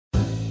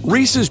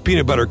Reese's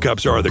peanut butter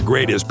cups are the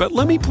greatest, but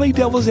let me play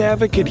devil's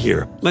advocate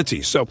here. Let's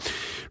see. So,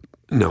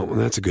 no,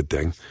 that's a good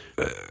thing.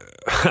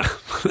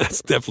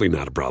 That's definitely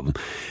not a problem.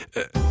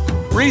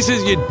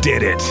 Reese's, you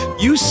did it.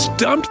 You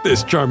stumped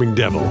this charming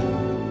devil.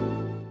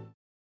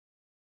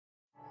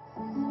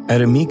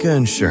 At Amica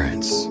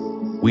Insurance,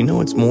 we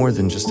know it's more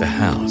than just a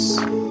house.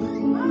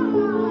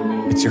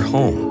 It's your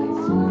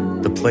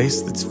home, the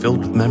place that's filled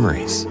with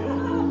memories.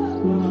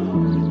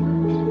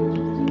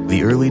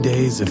 The early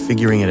days of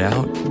figuring it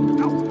out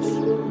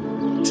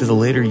to the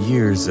later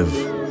years of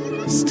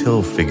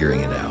still figuring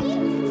it out.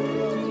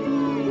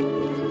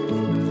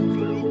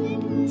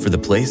 For the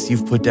place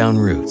you've put down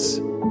roots,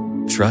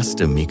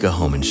 trust Amica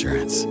Home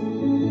Insurance.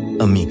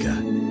 Amica,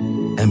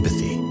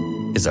 empathy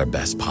is our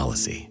best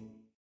policy.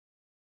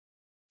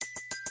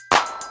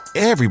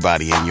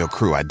 Everybody in your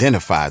crew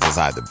identifies as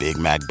either Big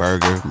Mac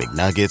Burger,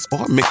 McNuggets,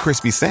 or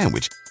McCrispy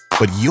Sandwich.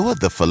 But you're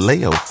the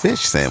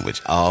Filet-O-Fish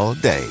Sandwich all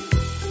day.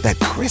 That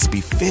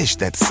crispy fish,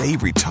 that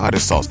savory tartar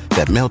sauce,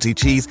 that melty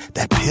cheese,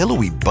 that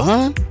pillowy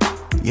bun.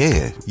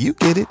 Yeah, you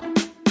get it.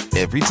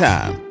 Every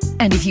time.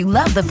 And if you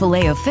love the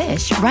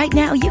Filet-O-Fish, right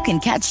now you can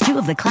catch 2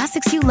 of the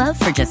classics you love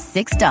for just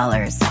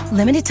 $6.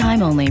 Limited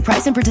time only.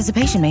 Price and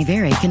participation may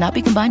vary. Cannot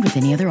be combined with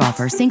any other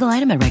offer. Single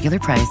item at regular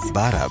price.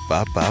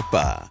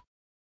 Ba-da-ba-ba-ba.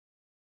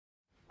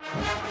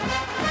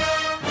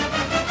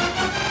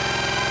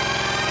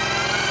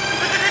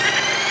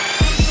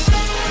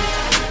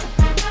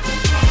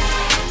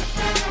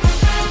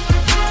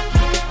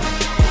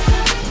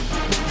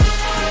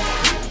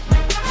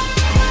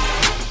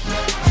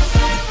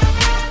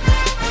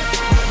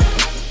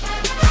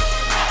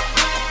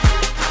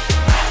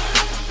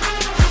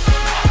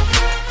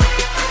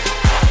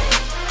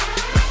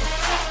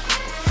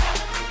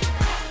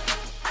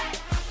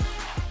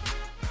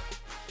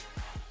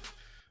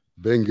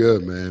 Been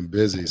good, man.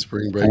 Busy.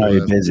 Spring break. Oh,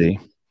 you're busy.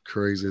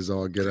 Crazy as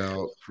all get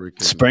out.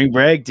 Freaking spring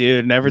break,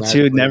 dude. Never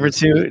too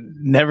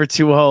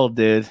old,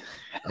 dude.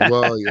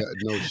 Well, yeah,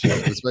 no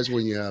shit. Especially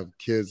when you have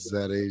kids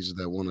that age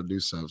that want to do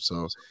stuff.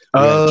 So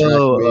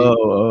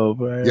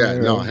man. Yeah,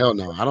 no, hell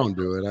no. I don't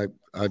do it.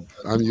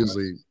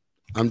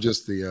 I'm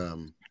just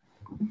the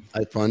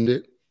I fund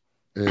it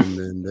and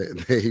then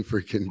they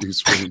freaking do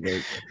spring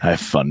break. I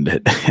fund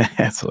it.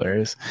 That's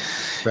hilarious.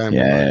 Family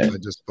life, I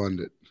just fund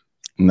it.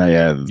 No,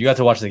 yeah. You got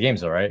to watch the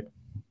games though, right?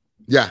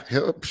 Yeah.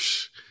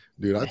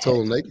 Dude, I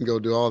told them they can go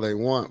do all they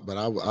want, but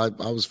I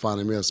was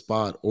finding me a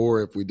spot.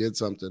 Or if we did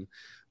something,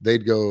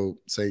 they'd go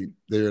say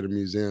they're at a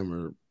museum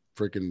or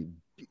freaking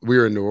we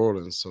were in New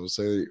Orleans. So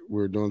say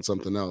we were doing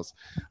something else.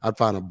 I'd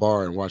find a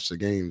bar and watch the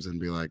games and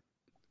be like,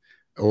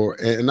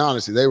 and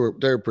honestly, they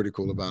were pretty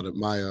cool about it.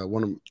 My at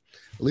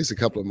least a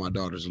couple of my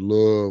daughters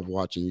love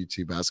watching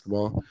UT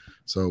basketball.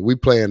 So we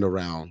planned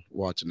around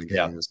watching the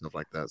game and stuff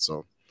like that.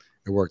 So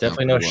it worked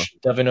definitely out.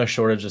 Definitely no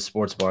shortage of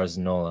sports bars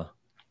in NOLA.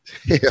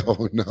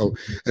 Hell no.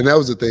 And that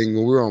was the thing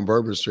when we were on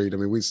Bourbon Street. I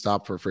mean, we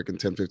stopped for freaking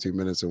 10, 15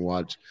 minutes and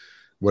watch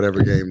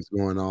whatever game's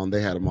going on.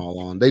 They had them all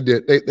on. They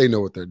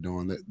know what they're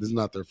doing. This is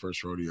not their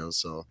first rodeo.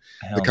 So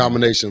the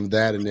combination of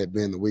that and it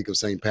being the week of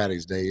St.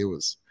 Patty's Day, it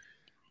was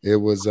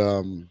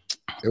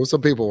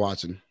some people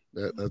watching.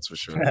 That's for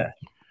sure.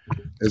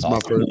 It's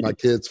my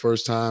kid's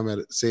first time at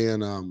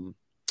seeing a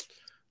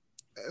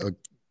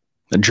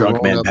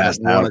drunk man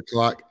passed out. 1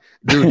 o'clock.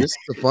 Dude, this is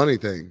the funny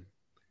thing.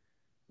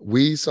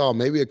 We saw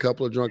maybe a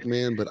couple of drunk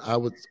men, but I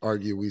would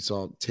argue we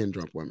saw 10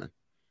 drunk women.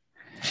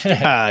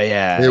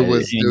 Yeah. It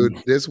was,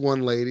 dude, this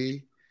one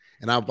lady,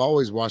 and I've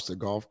always watched the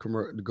golf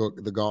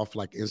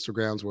like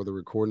Instagrams where they're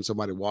recording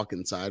somebody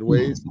walking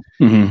sideways.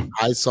 Mm-hmm.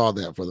 I saw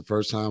that for the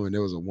first time, and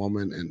there was a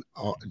woman,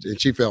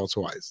 and she fell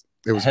twice.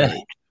 It was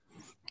great.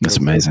 That's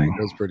amazing.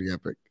 It was pretty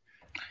epic.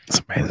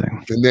 That's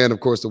amazing. And then, of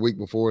course, the week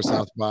before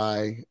South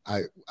by,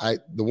 the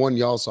one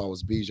y'all saw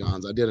was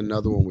Bijan's. I did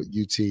another one with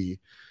UT.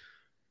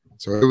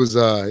 So it was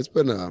it's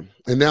been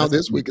and now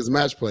this week is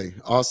match play.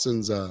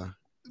 Austin's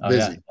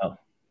busy.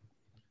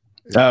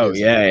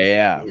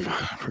 Yeah.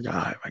 I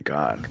forgot. My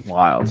God.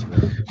 Wild.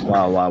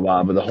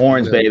 But the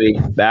horns, baby.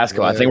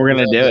 Basketball. I think we're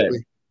gonna do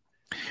it.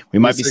 We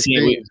might be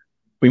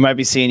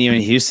seeing you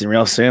in Houston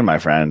real soon, my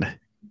friend.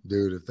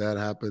 Dude, if that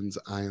happens,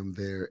 I am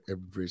there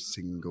every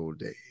single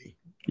day.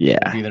 Yeah.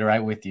 We'll be there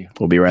right with you.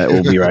 We'll be right.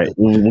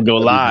 We'll go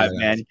live,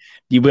 man.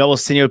 We'll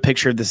send you a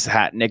picture of this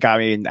hat Nick got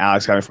me and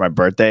Alex got me for my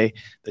birthday.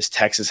 This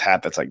Texas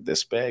hat that's like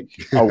this big.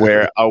 I'll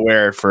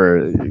wear it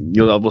for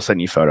you. We'll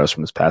send you photos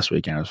from this past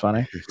weekend. It was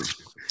funny.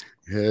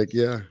 Heck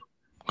yeah.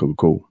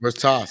 Cool. Where's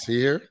Toss? He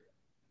here?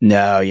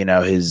 No,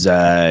 his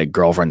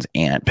girlfriend's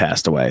aunt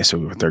passed away, so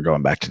they're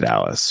going back to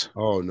Dallas.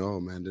 Oh no,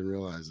 man. Didn't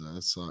realize that.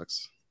 That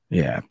sucks.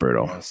 Yeah,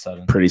 brutal.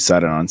 Pretty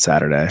sudden on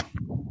Saturday.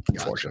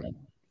 Unfortunate.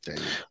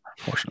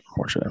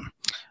 Fortunate.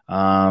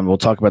 We'll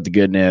talk about the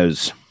good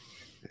news.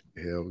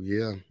 Hell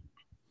yeah.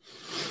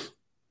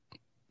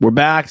 We're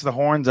back to the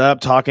Horns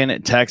Up Talking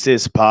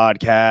Texas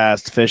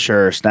podcast.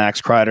 Fisher, Snacks,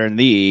 Kreider, and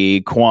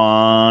the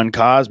Quan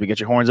Cosby.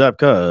 Get your horns up,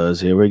 cuz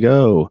here we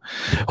go.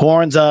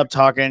 Horns Up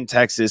Talking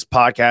Texas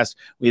podcast.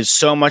 We have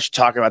so much to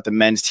talk about the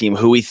men's team,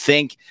 who we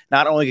think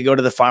not only could go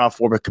to the Final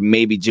Four, but could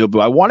maybe do it.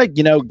 But I want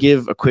to,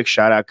 give a quick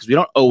shout out because we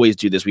don't always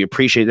do this. We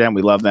appreciate them,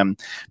 we love them,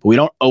 but we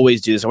don't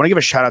always do this. I want to give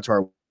a shout out to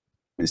our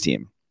men's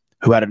team,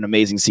 who had an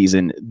amazing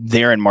season.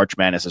 They're in March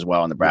Madness as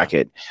well in the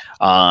bracket.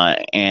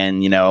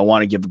 And, I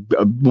want to give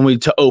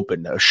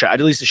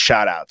at least a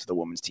shout out to the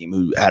women's team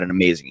who had an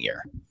amazing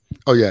year.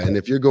 Oh, yeah. And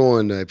if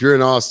you're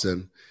in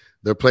Austin,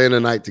 they're playing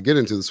tonight to get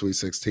into the Sweet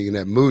 16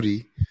 at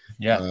Moody.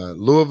 Yeah.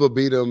 Louisville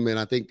beat them in,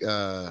 I think,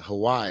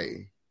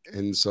 Hawaii.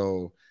 And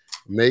so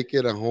make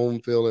it a home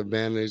field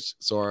advantage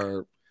so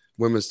our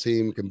women's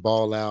team can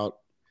ball out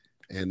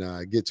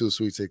and get to a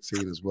Sweet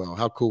 16 as well.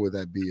 How cool would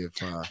that be if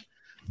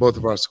both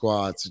of our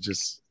squads are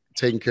just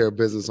taking care of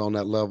business on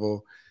that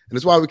level? And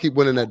it's why we keep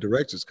winning that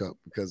Directors Cup,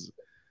 because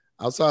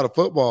outside of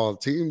football,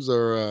 teams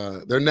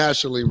are they're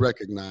nationally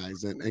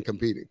recognized and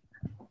competing.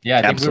 Yeah,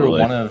 I think Absolutely. we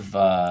were one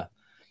of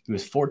it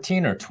was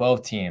 14 or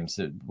 12 teams,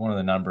 one of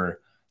the number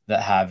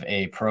that have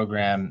a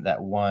program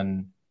that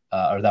won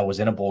or that was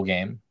in a bowl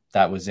game,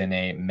 that was in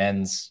a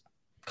men's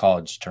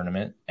college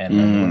tournament and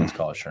then the women's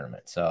college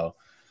tournament. So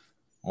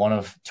one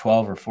of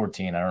 12 or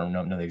 14, I don't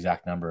know the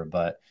exact number,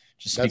 but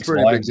just speaks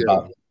volumes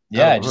about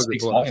it just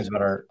speaks volumes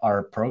about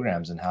our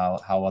programs and how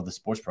well the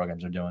sports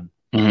programs are doing.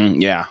 Mm-hmm,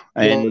 yeah.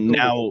 And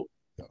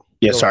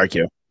sorry,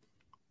 Q.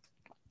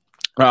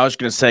 I was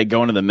going to say,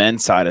 going to the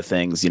men's side of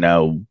things,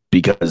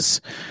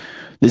 because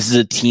this is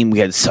a team we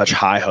had such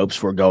high hopes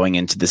for going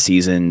into the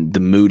season. The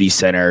Moody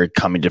Center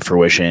coming to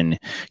fruition.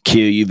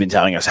 Q, you've been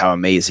telling us how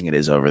amazing it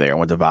is over there and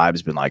what the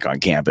vibe's been like on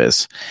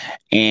campus.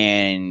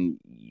 And,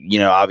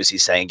 obviously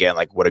saying again,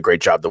 like, what a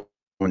great job the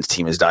women's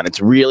team has done.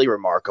 It's really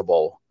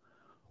remarkable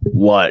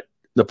what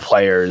the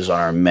players on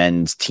our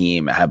men's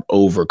team have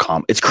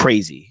overcome. It's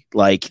crazy.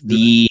 Like,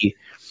 the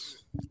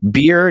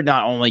Beer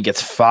not only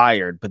gets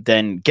fired, but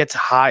then gets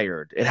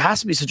hired. It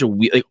has to be such a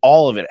weird, like,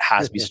 all of it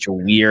has to be such a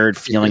weird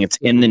feeling. It's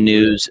in the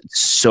news.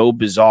 It's so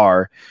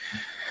bizarre.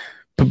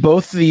 But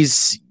both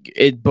these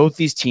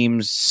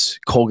teams,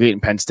 Colgate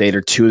and Penn State,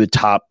 are two of the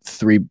top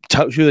 15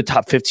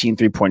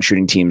 3-point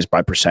shooting teams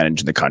by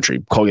percentage in the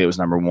country. Colgate was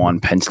number 1.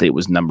 Penn State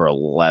was number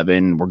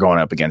 11. We're going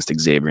up against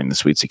Xavier in the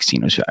Sweet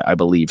 16, which I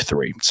believe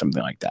 3,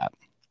 something like that.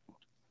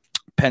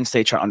 Penn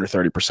State shot under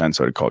 30%,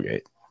 so did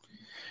Colgate.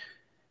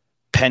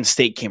 Penn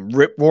State came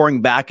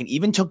rip-roaring back and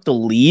even took the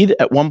lead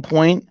at one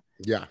point.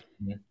 Yeah.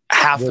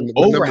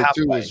 Over halfway. 2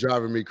 halfway. was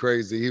driving me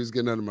crazy. He was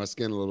getting under my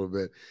skin a little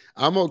bit.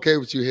 I'm okay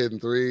with you hitting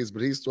threes,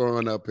 but he's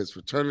throwing up his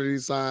fraternity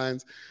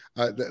signs.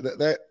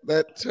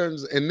 That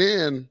turns, and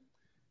then,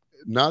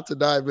 not to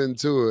dive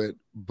into it,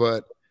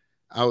 but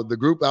the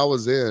group I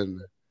was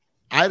in,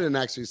 I didn't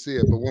actually see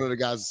it, but one of the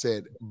guys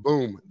said,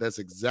 boom, that's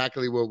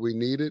exactly what we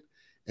needed.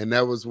 And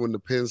that was when the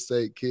Penn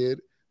State kid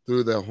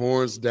threw their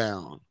horns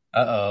down.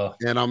 Uh-oh.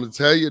 And I'm going to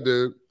tell you,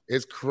 dude,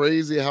 it's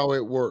crazy how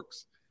it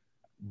works.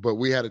 But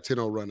we had a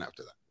 10-0 run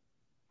after that.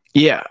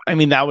 Yeah. I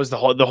mean, that was the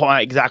whole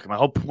exactly. My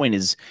whole point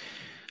is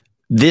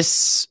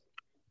this,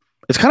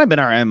 it's kind of been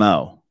our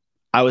MO.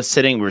 We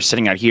were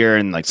sitting out here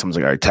and like someone's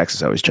like, all right,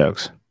 Texas always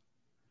chokes.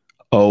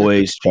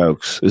 Always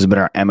chokes. This has been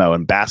our MO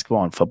in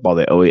basketball and football.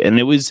 They always, and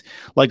it was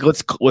like,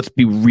 let's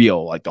be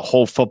real. Like the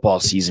whole football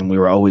season, we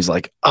were always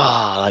like,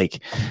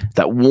 it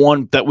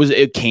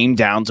came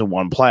down to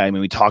one play. I mean,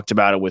 we talked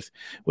about it with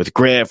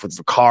Griff, with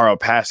Vaccaro,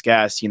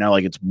 Pascas,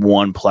 like it's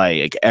one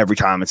play, like every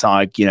time. It's not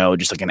like,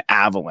 just like an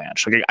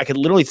avalanche. Like I could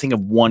literally think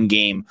of one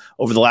game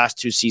over the last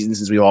 2 seasons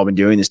since we've all been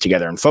doing this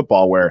together in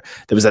football, where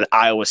there was that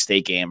Iowa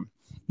State game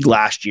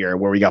last year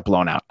where we got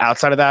blown out.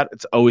 Outside of that,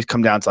 it's always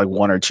come down to like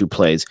 1 or 2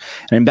 plays.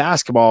 And in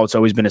basketball, it's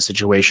always been a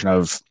situation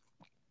of,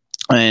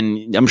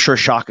 and I'm sure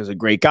Shaka's a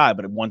great guy,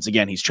 but once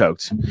again, he's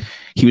choked.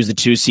 He was the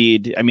 2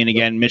 seed. I mean,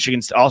 again,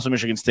 Michigan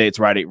State's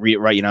riding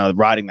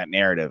that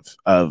narrative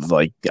of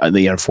like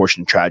the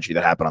unfortunate tragedy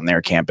that happened on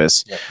their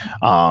campus. Yeah.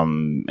 I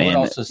would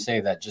also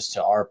say that just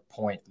to our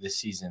point this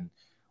season,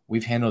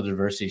 we've handled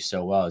adversity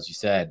so well, as you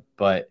said,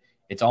 but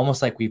it's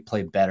almost like we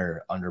play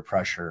better under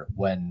pressure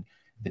when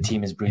the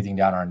team is breathing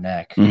down our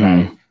neck,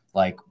 right?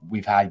 Like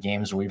we've had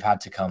games where we've had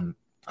to come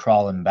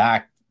crawling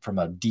back from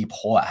a deep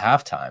hole at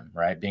halftime,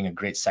 right? Being a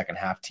great second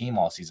half team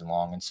all season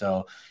long. And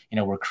so,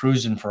 we're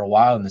cruising for a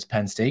while in this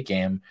Penn State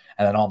game.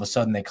 And then all of a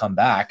sudden they come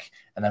back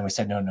and then we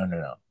said,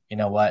 no. You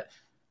know what?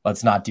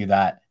 Let's not do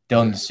that.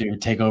 Dylan Dessou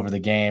take over the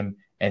game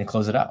and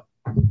close it out.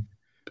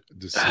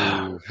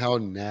 Dessou, how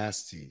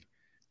nasty.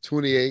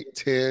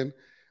 28-10.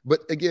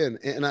 But again,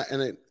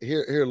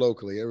 here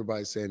locally,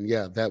 everybody's saying,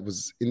 yeah, that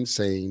was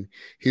insane.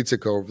 He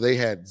took over. They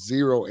had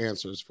 0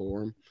 answers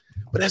for him.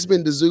 But that's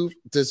been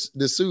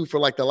Dessou for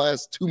like the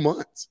last 2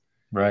 months.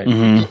 Right.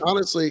 Mm-hmm.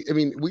 Honestly, I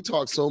mean, we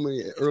talked so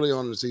many early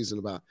on in the season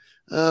about,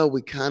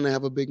 we kind of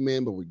have a big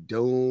man, but we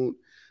don't.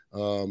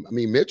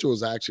 Mitchell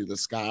is actually the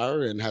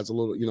skier and has a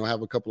little,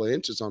 have a couple of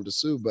inches on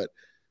Dessou, but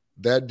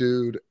that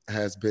dude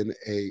has been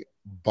a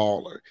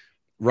baller.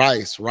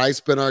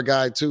 Rice been our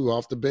guy too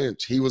off the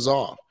bench. He was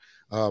off.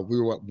 We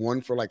were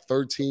 1 for like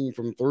 13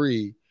 from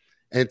 3,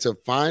 and to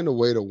find a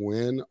way to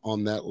win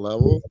on that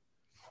level,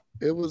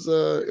 it was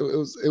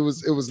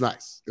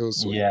nice. It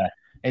was sweet. Yeah.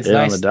 It's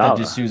nice that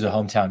Dessou's a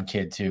hometown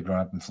kid too,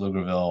 growing up in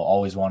Pflugerville,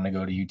 always wanting to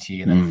go to UT,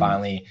 and then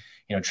finally,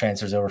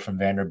 transfers over from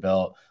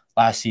Vanderbilt.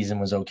 Last season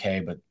was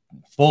okay, but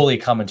fully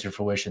coming to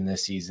fruition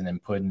this season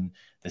and putting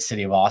the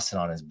city of Austin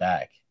on his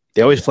back.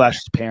 They always flash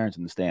his parents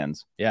in the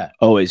stands. Yeah.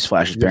 Always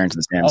flash his parents in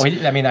the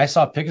stands. I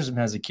saw pictures of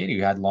him as a kid. He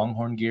had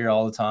Longhorn gear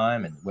all the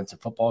time and went to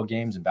football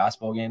games and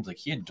basketball games. Like,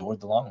 he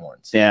adored the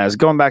Longhorns. Yeah, I was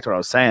going back to what I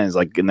was saying. Is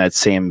like in that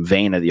same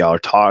vein that y'all are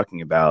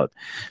talking about,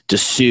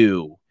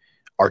 Dessou,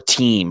 our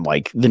team,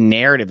 like the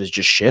narrative has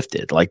just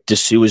shifted. Like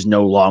Dessou is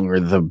no longer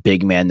the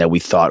big man that we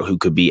thought who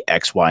could be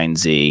X, Y, and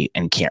Z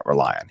and can't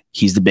rely on.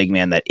 He's the big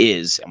man that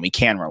is, and we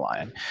can rely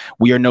on.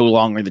 We are no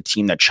longer the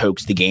team that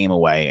chokes the game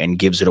away and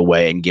gives it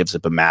away and gives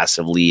up a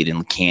massive lead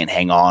and can't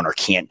hang on or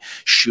can't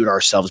shoot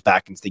ourselves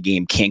back into the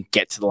game, can't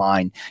get to the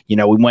line.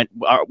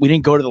 We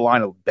didn't go to the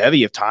line a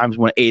bevy of times.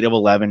 We went 8 of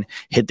 11,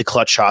 hit the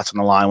clutch shots on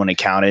the line when it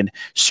counted.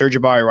 Serge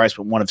Ibaka Rice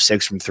went 1 of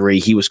 6 from 3.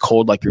 He was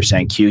cold, like you're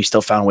saying, Q. He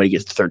still found a way to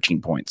get to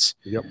 13 points.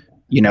 Yep.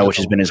 Which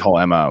has been his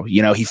whole MO.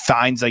 He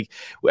finds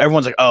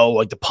everyone's like, oh,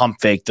 like the pump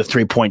fake, the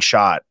 3-point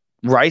shot.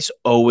 Rice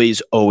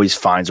always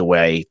finds a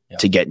way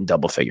to get in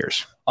double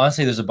figures.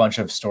 Honestly, there's a bunch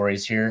of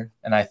stories here,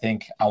 and I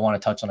think I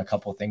want to touch on a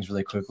couple of things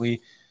really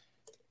quickly.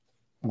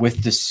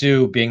 With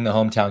Dessou being the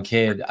hometown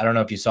kid, I don't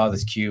know if you saw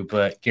this, Q,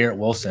 but Garrett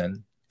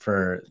Wilson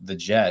for the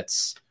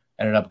Jets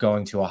ended up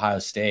going to Ohio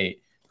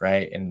State,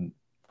 right, and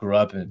grew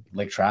up in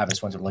Lake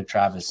Travis, went to Lake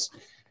Travis,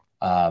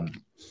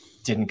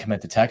 didn't commit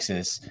to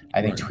Texas.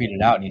 I think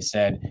tweeted out and he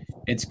said,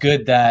 it's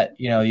good that,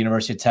 the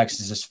University of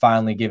Texas is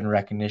finally giving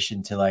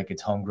recognition to like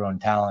its homegrown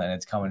talent and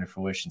it's coming to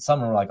fruition.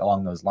 Something like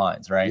along those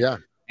lines. Right. Yeah.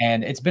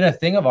 And it's been a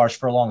thing of ours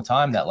for a long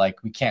time that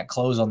like, we can't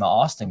close on the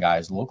Austin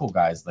guys, local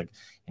guys. Like,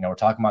 we're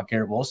talking about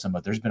Garrett Wilson,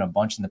 but there's been a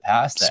bunch in the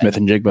past. Smith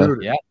and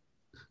Jigba. Yeah.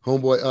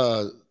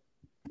 Homeboy,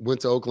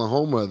 went to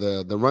Oklahoma,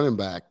 the running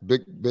back,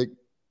 big.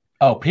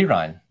 Oh,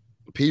 Pirine.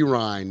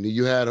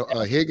 You had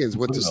Higgins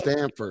went to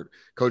Stanford.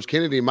 Coach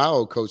Kennedy, my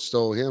old coach,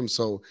 stole him.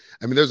 So,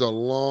 there's a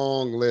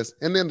long list.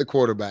 And then the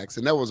quarterbacks,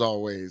 and that was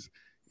always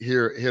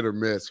hit or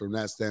miss from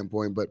that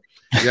standpoint. But,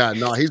 yeah,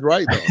 no, he's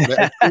right,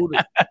 though.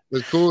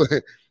 It's cool.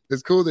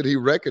 It's cool that he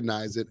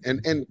recognized it.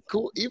 And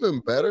cool, even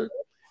better,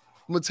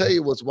 I'm going to tell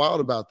you what's wild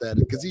about that,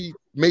 because he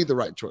made the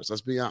right choice.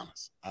 Let's be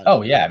honest. I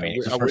wish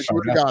we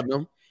would have gotten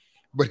him,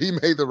 but he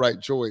made the right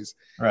choice.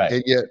 Right.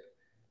 And yet,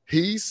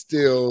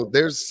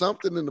 there's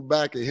something in the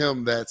back of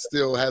him that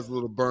still has a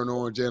little burnt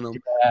orange in him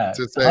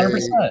to say,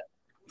 100%.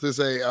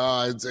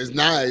 It's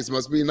nice,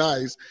 must be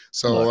nice.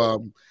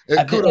 So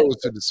kudos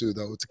to Dessou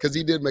though, because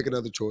he did make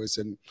another choice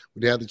and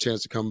we had the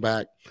chance to come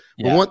back.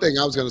 But one thing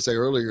I was going to say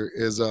earlier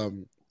is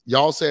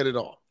y'all said it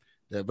all.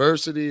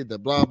 Diversity, the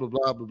blah, blah,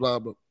 blah, blah, blah,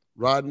 blah.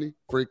 Rodney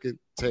freaking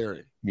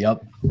Terry.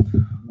 Yep.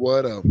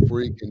 What a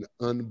freaking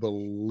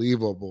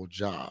unbelievable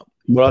job.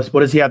 What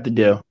does he have to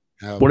do?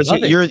 What is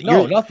nothing.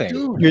 You're nothing.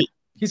 Dude,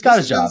 he's got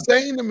his job. It's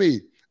insane to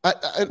me. And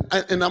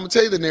I'm gonna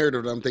tell you the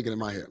narrative that I'm thinking in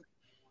my head.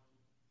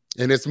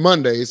 And it's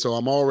Monday, so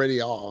I'm already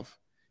off.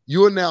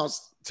 You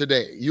announced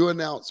today. You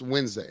announced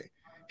Wednesday.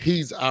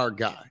 He's our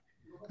guy.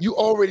 You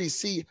already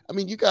see.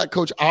 You got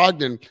Coach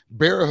Ogden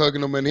bear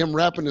hugging him and him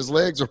wrapping his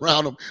legs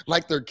around him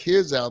like they're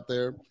kids out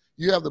there.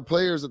 You have the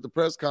players at the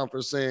press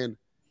conference saying,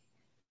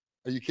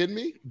 "Are you kidding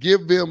me?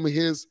 Give him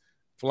his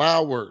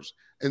flowers."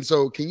 And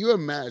so, can you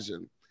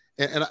imagine?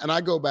 And I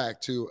go back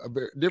to a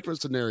very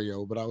different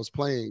scenario, but I was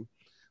playing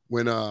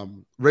when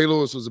Ray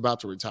Lewis was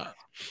about to retire.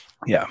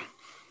 Yeah.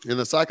 In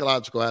the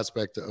psychological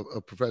aspect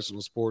of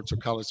professional sports or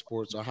college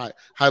sports or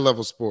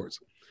high-level sports,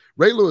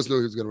 Ray Lewis knew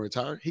he was going to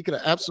retire. He could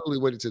have absolutely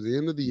waited to the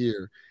end of the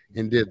year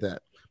and did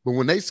that. But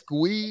when they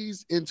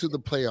squeezed into the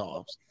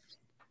playoffs,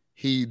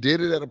 he did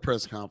it at a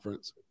press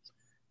conference,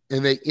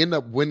 and they end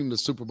up winning the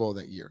Super Bowl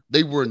that year.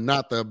 They were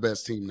not the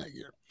best team that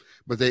year.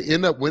 But they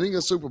end up winning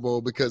a Super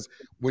Bowl because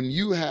when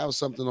you have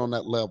something on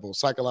that level,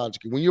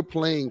 psychologically, when you're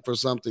playing for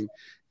something,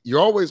 you're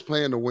always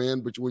playing to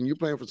win. But when you're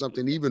playing for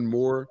something even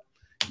more,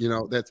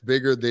 that's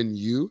bigger than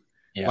you,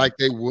 like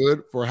they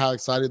would for how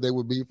excited they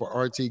would be for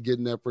RT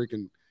getting that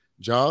freaking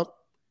job.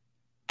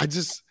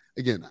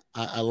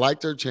 I like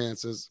their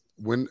chances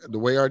when the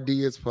way our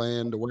D is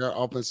playing, the way our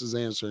offense is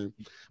answering.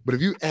 But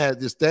if you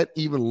add just that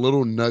even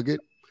little nugget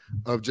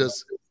of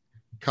just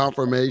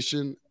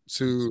confirmation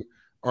to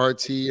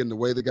RT and the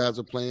way the guys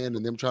are playing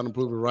and them trying to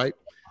prove it right,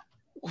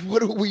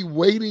 what are we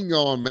waiting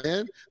on,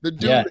 man? The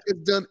dude has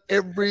done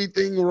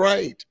everything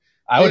right.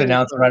 I would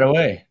announce it right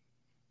away.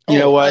 You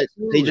know what?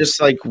 Absolutely. They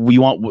just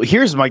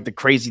here's the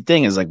crazy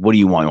thing is what do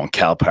you want? You want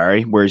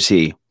Calipari? Where is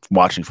he?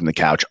 Watching from the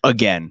couch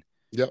again.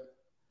 Yep.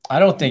 I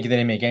don't think they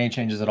didn't make any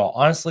changes at all.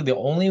 Honestly, the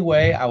only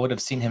way I would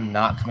have seen him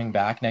not coming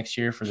back next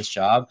year for this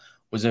job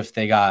was if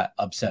they got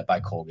upset by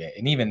Colgate.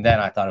 And even then,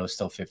 I thought it was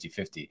still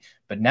 50-50.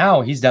 But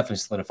now he's definitely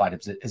solidified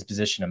his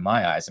position in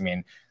my eyes.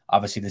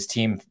 obviously this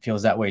team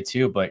feels that way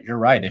too. But you're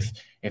right.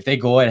 If they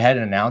go ahead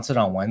and announce it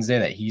on Wednesday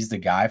that he's the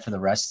guy for the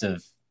rest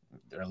of,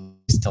 or at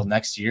least till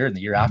next year and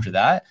the year after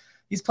that,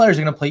 these players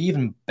are going to play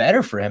even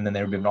better for him than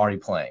they've been already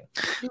playing.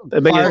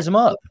 It fires him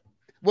up.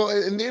 Well,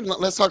 and then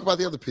let's talk about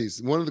the other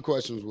piece. One of the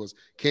questions was,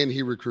 can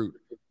he recruit?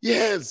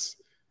 Yes.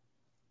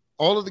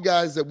 All of the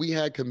guys that we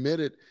had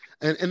committed,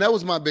 and that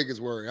was my biggest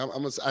worry.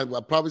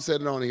 I probably said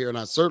it on here, and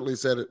I certainly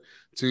said it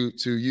to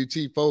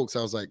UT folks.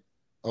 I was like,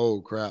 oh,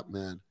 crap,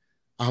 man.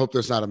 I hope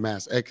there's not a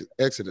mass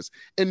exodus.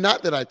 And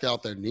not that I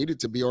thought there needed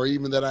to be, or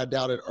even that I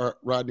doubted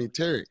Rodney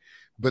Terry,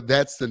 but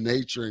that's the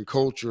nature and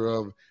culture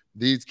of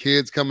these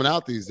kids coming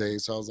out these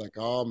days. So I was like,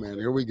 oh, man,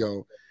 here we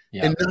go.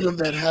 Yeah. And none of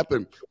that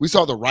happened. We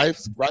saw the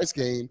Rice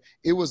game.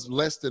 It was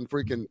less than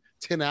freaking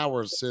 10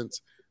 hours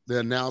since the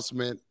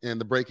announcement and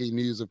the breaking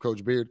news of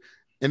Coach Beard.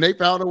 And they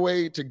found a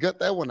way to gut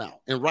that one out.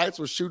 And Rice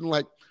was shooting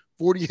like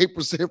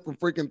 48% from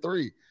freaking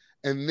three.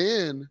 And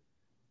then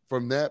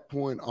from that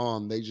point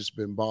on, they just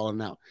been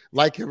balling out.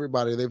 Like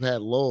everybody, they've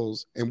had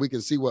lulls. And we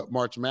can see what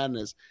March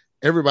Madness,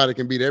 everybody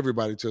can beat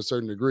everybody to a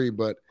certain degree.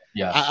 But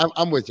yeah,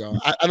 I'm with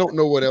y'all. I don't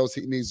know what else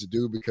he needs to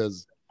do,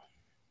 because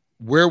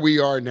where we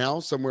are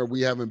now, somewhere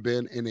we haven't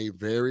been in a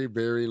very,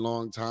 very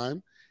long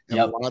time, and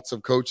lots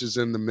of coaches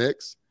in the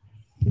mix.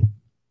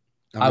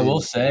 I will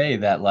say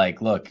that,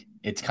 like, look,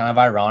 it's kind of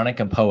ironic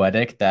and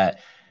poetic that,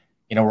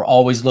 you know, we're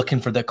always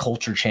looking for the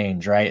culture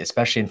change, right?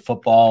 Especially in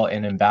football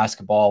and in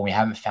basketball. We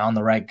haven't found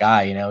the right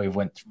guy. You know, we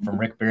went from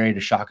Rick Barry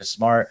to Shaka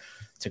Smart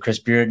to Chris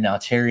Beard, now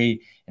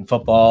Terry in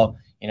football,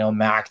 you know,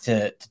 Mac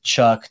to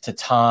Chuck to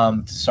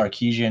Tom to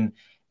Sarkisian.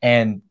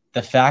 And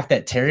the fact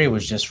that Terry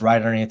was just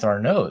right underneath our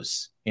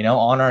nose, you know,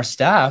 on our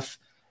staff,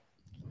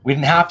 we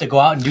didn't have to go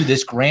out and do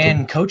this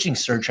grand coaching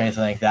search or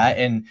anything like that.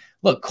 And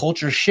look,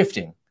 culture's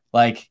shifting.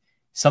 Like,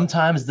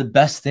 sometimes the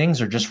best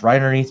things are just right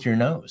underneath your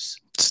nose.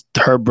 It's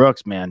Herb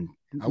Brooks, man.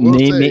 I will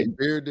say,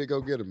 Beard did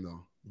go get him,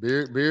 though.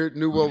 Beard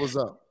knew what was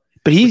up.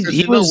 But he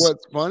was.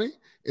 What's funny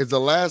is the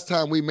last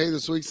time we made the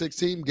Sweet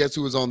 16, guess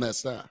who was on that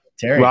staff?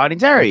 Rodney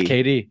Terry.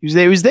 KD.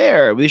 He was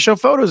there. They show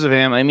photos of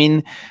him. I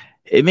mean,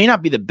 it may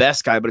not be the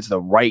best guy, but it's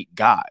the right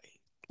guy.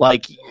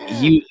 Like,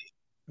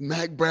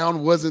 Mac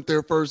Brown wasn't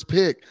their first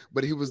pick,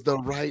 but he was the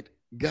right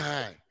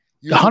guy.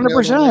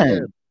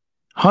 100%.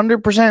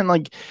 100%.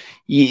 Like,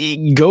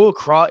 you go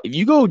across, if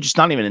you go just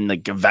not even in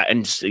like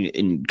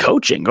in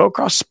coaching, go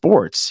across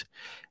sports.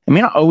 It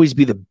may not always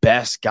be the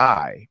best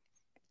guy.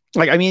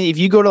 Like, I mean, if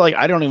you go to, like,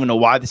 I don't even know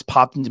why this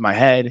popped into my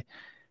head,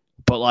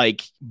 but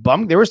like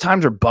there was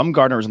times where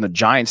Bumgarner was on the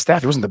Giants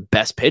staff. He wasn't the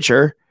best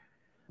pitcher,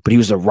 but he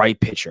was the right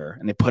pitcher,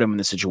 and they put him in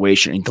the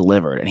situation and he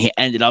delivered, and he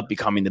ended up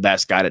becoming the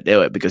best guy to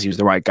do it because he was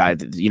the right guy.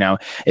 You know,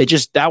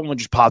 that one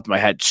just popped in my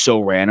head so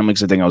randomly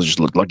because I think I was just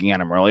looking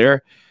at him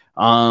earlier.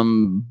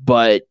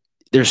 But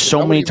there's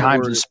so many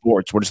times in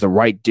sports where it's the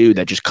right dude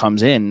that just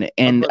comes in,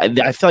 and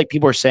I feel like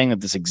people are saying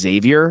that this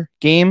Xavier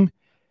game,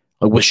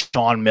 like with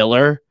Sean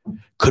Miller,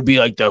 could be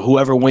like the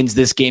whoever wins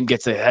this game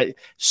gets the head.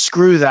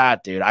 Screw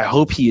that, dude. I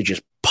hope he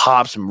just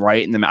pops him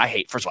right in the. I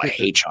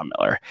hate Sean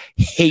Miller.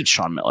 Hate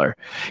Sean Miller.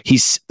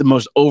 He's the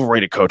most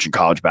overrated coach in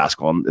college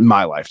basketball in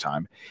my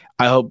lifetime.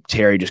 I hope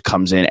Terry just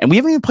comes in, and we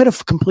haven't even played a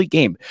complete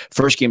game.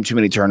 First game, too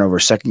many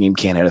turnovers. Second game,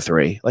 can't hit a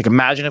three. Like,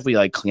 imagine if we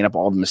like clean up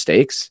all the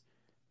mistakes.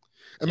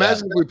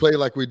 Imagine if we play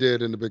like we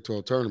did in the Big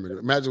 12 tournament.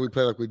 Imagine we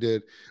play like we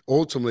did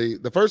ultimately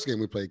the first game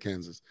we played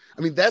Kansas.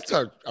 I mean, that's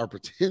our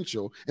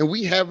potential, and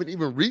we haven't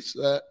even reached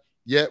that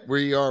yet.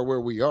 We are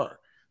where we are.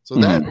 So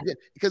that, again,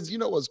 because you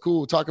know what's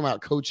cool, talking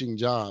about coaching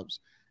jobs.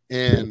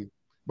 And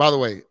by the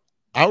way,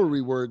 I would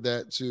reword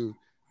that too,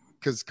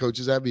 because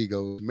coaches have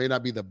ego. May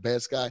not be the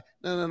best guy.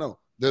 No.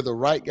 They're the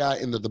right guy,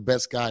 and they're the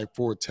best guy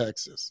for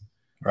Texas.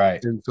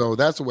 Right. And so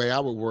that's the way I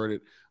would word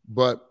it.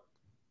 But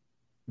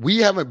we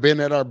haven't been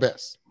at our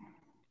best.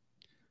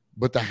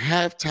 But the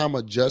halftime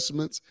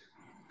adjustments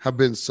have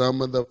been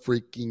some of the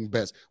freaking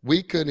best.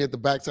 We couldn't hit the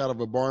backside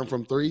of a barn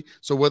from three.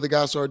 So what the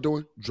guys started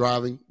doing?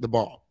 Driving the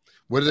ball.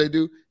 What do they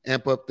do?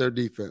 Amp up their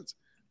defense.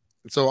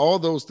 And so all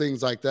those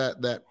things like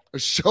that are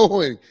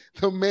showing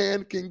the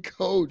man can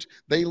coach.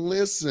 They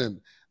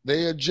listen.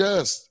 They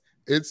adjust.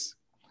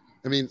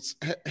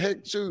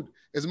 Heck, shoot,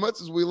 as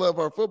much as we love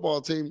our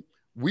football team,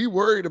 we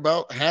worried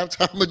about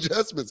halftime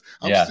adjustments.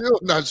 I'm still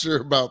not sure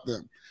about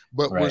them.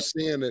 But we're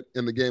seeing it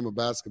in the game of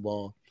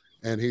basketball.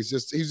 And he's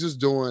just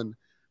doing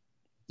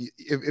 –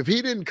 if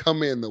he didn't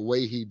come in the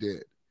way he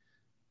did,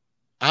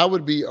 I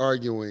would be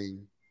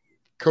arguing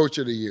Coach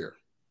of the Year.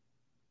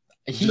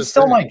 He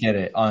still might get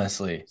it,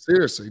 honestly.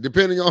 Seriously,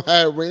 depending on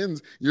how it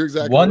wins, you're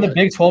exactly Won right. the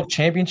Big 12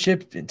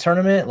 championship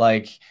tournament,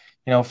 like,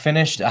 you know,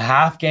 finished a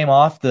half game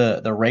off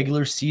the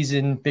regular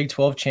season Big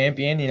 12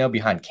 champion, you know,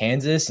 behind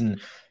Kansas, and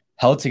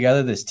held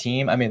together this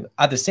team. I mean,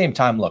 at the same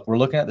time, look, we're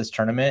looking at this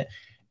tournament,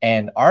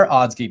 and our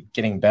odds keep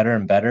getting better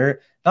and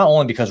better, not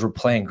only because we're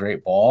playing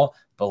great ball,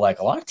 but like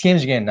a lot of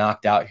teams are getting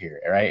knocked out here,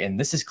 right? And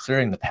this is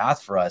clearing the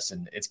path for us,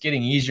 and it's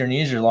getting easier and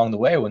easier along the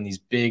way when these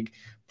big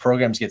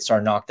programs get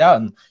started knocked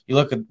out. And you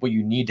look at what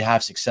you need to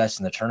have success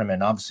in the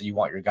tournament. Obviously, you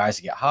want your guys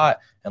to get hot.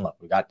 And look,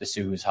 we got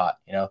Dessou who's hot.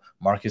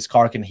 Marcus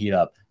Carr can heat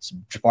up. So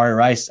Jabari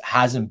Rice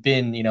hasn't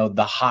been,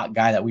 the hot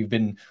guy that we've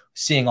been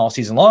seeing all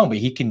season long, but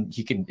he can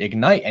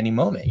ignite any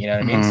moment. You know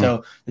what I mean?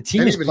 So the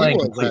team is playing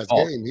complete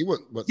ball. He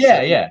went for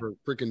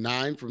freaking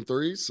 9 from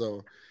 3.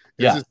 So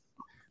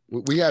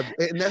we have,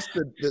 and that's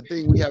the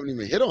thing we haven't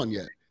even hit on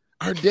yet.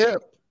 Our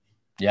depth.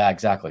 Yeah,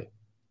 exactly.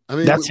 I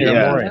mean, that's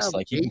Morris.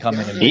 Like, he can come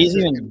in and he's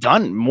even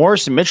done.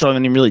 Morris and Mitchell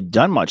haven't even really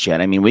done much yet.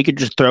 I mean, we could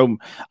just throw.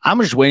 I'm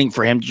just waiting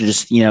for him to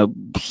just,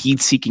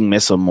 heat-seeking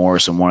missile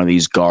Morris and one of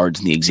these guards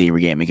in the Xavier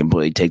game and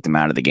completely take them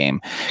out of the game.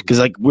 Because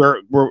like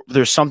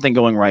there's something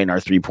going right in our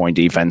 3-point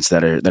defense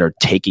that are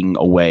taking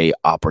away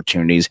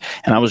opportunities.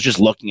 And I was just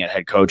looking at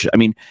head coaches. I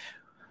mean,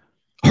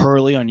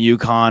 Hurley on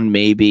UConn,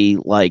 maybe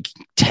like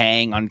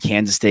Tang on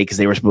Kansas State because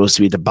they were supposed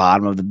to be at the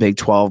bottom of the Big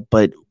 12,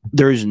 but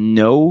there was a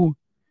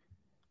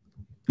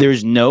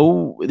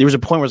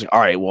point where it's like, all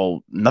right,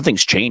 well,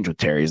 nothing's changed with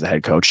Terry as the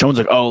head coach. Someone's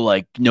like, oh,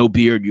 like no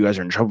Beard, you guys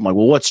are in trouble. I'm like,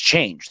 well, what's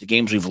changed? The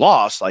games we've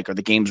lost, like, are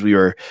the games we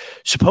were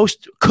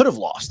could have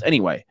lost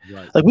anyway.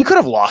 Right. Like, we could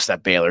have lost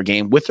that Baylor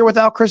game with or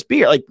without Chris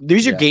Beard. Like,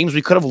 these are games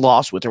we could have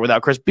lost with or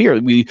without Chris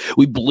Beard. We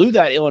blew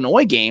that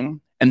Illinois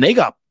game and they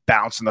got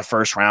bounced in the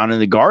first round in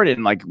the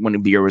Garden, like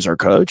when Beard was our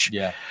coach.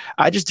 Yeah.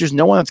 There's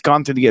no one that's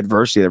gone through the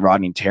adversity that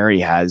Rodney Terry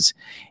has.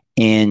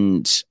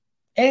 And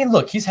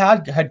look, he's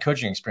had head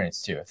coaching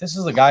experience too. If this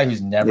is a guy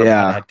who's never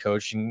had a head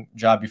coaching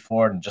job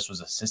before and just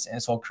was assistant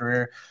his whole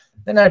career,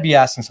 then I'd be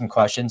asking some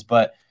questions.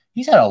 But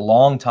he's had a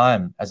long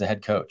time as a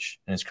head coach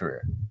in his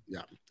career.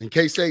 Yeah, and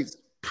K-State's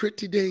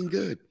pretty dang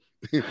good.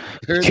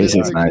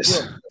 K-State's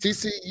nice.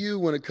 TCU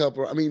won a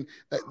couple. I mean,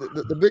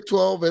 the Big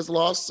 12 has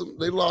lost some.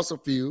 They lost a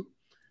few,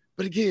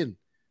 but again,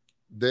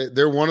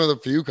 they're one of the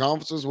few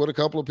conferences with a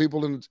couple of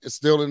people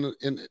still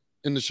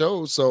in the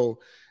show. So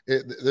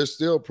they're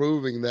still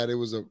proving that it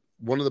was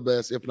one of the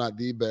best, if not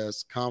the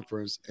best,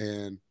 conference.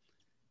 And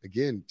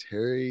again,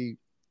 Terry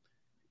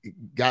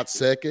got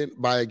second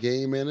by a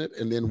game in it,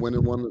 and then won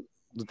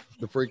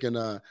the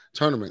freaking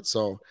tournament.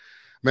 So,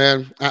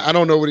 man, I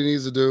don't know what he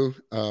needs to do.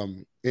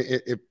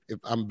 If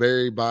I'm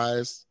very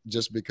biased,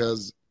 just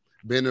because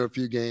been in a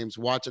few games,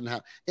 watching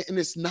how, and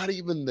it's not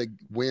even the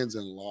wins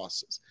and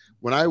losses.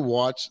 When I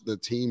watch the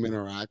team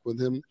interact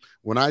with him,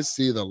 when I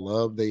see the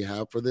love they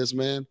have for this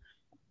man,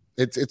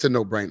 it's a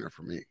no-brainer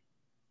for me.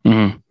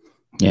 Mm-hmm.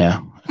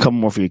 Yeah, a couple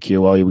more for you,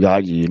 Q. Well,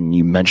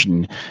 you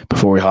mentioned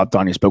before we hopped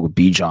on, you spoke with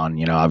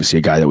Bijan, obviously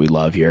a guy that we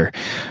love here.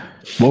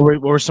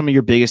 What were some of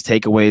your biggest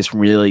takeaways from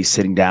really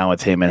sitting down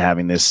with him and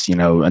having this,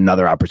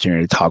 another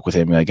opportunity to talk with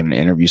him, like in an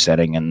interview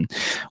setting? And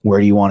where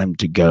do you want him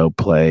to go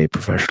play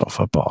professional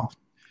football?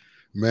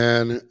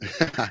 Man,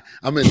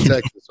 I'm in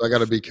Texas, so I got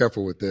to be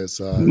careful with this.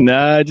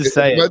 Just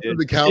say it.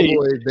 The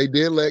Cowboys, they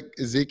did let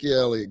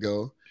Ezekiel Elliott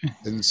go,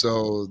 and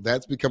so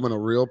that's becoming a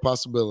real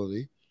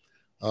possibility.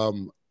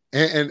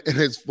 And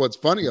it's what's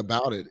funny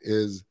about it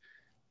is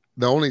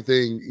the only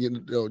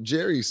thing,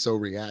 Jerry's so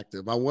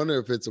reactive. I wonder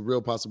if it's a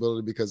real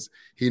possibility because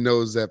he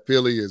knows that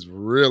Philly is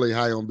really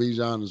high on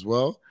Bijan as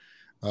well.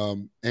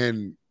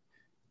 And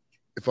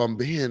if I'm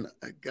being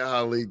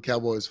golly,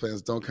 Cowboys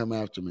fans, don't come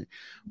after me.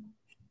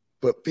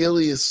 But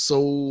Philly is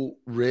so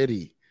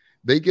ready.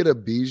 They get a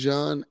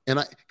Bijan,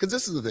 because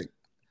this is the thing.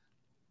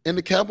 And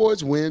the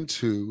Cowboys win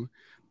too,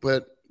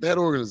 but that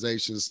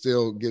organization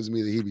still gives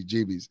me the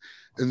heebie-jeebies.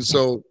 And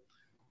so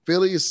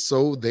Philly is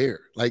so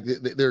there. Like,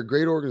 they're a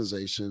great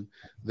organization.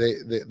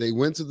 They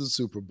went to the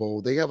Super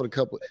Bowl. They have a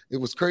couple. It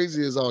was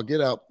crazy as all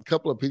get out. A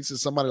couple of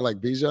pieces. Somebody like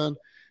Bijan,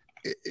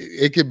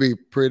 it could be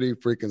pretty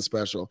freaking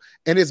special.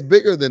 And it's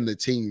bigger than the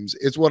teams.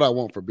 It's what I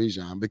want for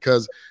Bijan,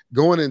 because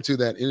going into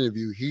that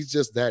interview, he's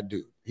just that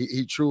dude.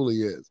 He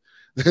truly is.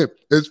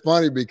 It's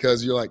funny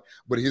because you're like,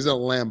 but he's a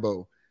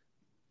Lambo.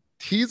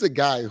 He's a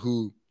guy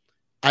who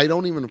I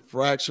don't even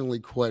fractionally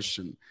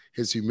question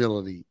his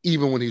humility,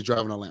 even when he's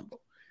driving a Lambo.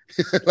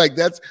 Like,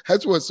 that's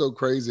what's so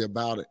crazy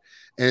about it.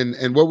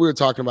 And what we were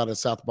talking about at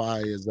South by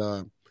is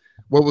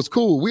what was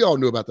cool. We all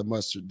knew about the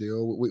mustard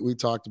deal. We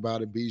talked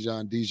about it.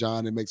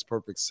 Dijon, it makes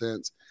perfect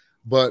sense.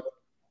 But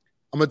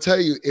I'm gonna tell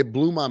you, it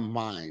blew my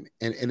mind,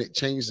 and it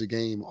changed the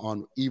game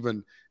on,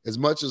 even as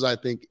much as I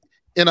think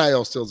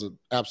NIL still is an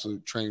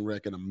absolute train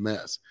wreck and a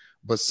mess.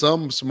 But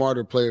some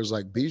smarter players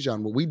like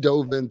Bijan, what we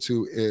dove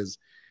into is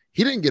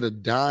he didn't get a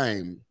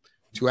dime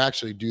to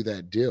actually do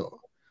that deal.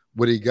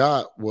 What he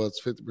got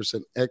was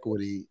 50%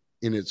 equity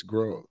in its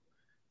growth.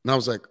 And I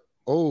was like,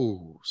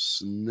 oh,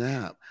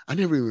 snap. I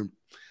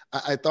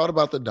thought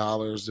about the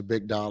dollars, the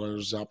big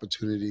dollars,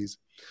 opportunities.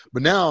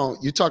 But now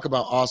you talk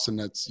about Austin,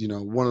 that's,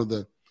 one of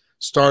the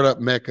startup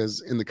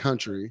meccas in the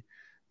country,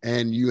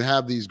 and you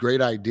have these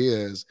great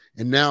ideas,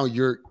 and now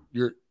you're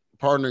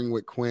partnering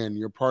with Quinn,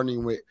 you're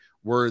partnering with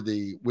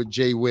Worthy, with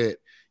Jay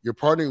Witt, you're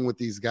partnering with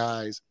these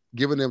guys,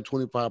 giving them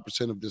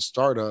 25% of this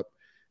startup.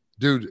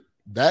 Dude,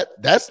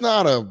 that's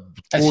not a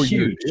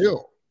 4-year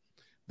deal.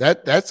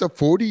 That's a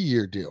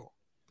 40-year deal.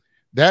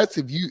 That's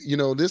if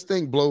this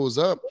thing blows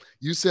up,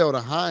 you sell to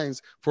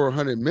Heinz for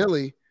 $100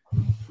 million.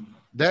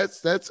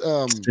 That's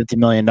 $50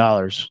 million.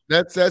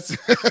 That's just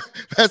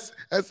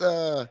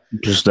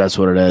that's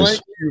what it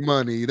is.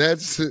 Money.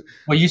 That's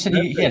well. You said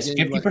he has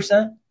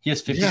 50%. He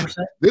has 50%.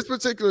 This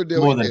particular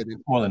deal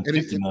more than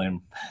 50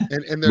 million.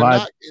 And they're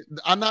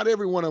not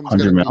every one of them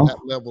is going to be that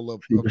level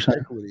of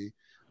equity,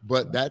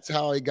 but that's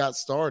how it got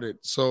started.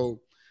 So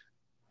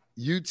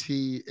UT,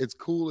 it's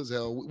cool as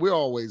hell. We're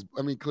always,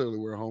 I mean, clearly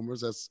we're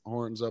homers. That's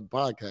Horns Up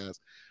Podcast,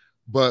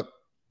 but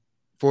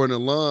for an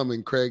alum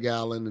and Craig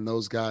Allen and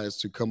those guys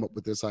to come up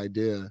with this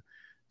idea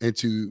and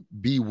to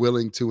be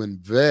willing to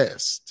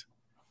invest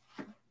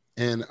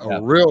in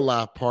a real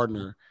life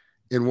partner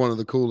in one of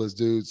the coolest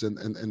dudes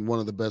and one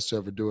of the best to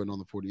ever do it on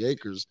the 40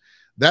 acres.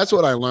 That's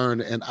what I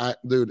learned. And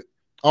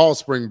all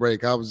spring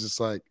break, I was just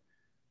like,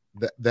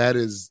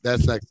 that's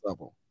next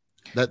level.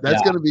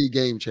 That's going to be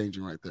game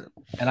changing right there.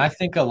 And I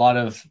think a lot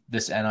of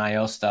this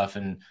NIL stuff,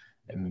 and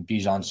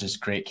Bijan's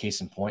just great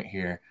case in point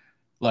here.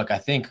 Look, I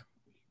think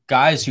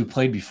guys who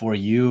played before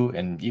you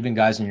and even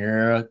guys in your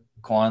era,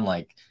 Quan,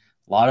 like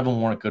a lot of them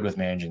weren't good with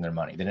managing their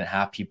money. They didn't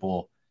have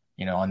people,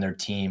 on their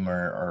team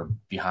or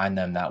behind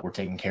them that were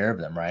taking care of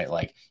them, right?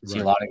 Like see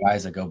a lot of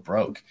guys that go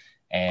broke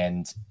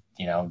and,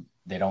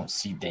 they don't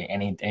see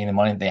any of the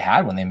money they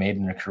had when they made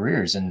in their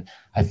careers. And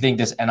I think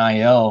this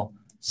NIL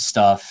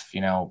stuff,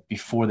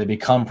 before they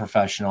become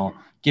professional,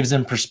 gives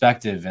them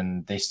perspective,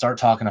 and they start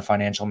talking to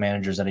financial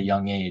managers at a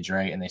young age,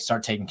 right? And they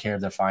start taking care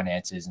of their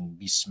finances and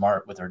be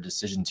smart with their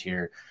decisions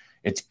here.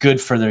 It's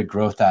good for their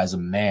growth as a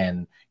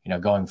man,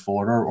 going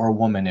forward, or a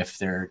woman if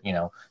they're,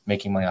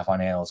 making money off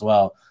NIL as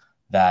well,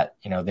 that,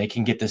 they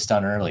can get this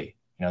done early.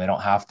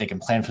 They can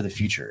plan for the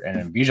future. And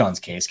in Bijan's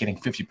case, getting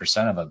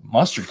 50% of a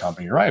mustard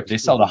company, right? If they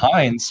sell to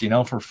Heinz,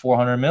 for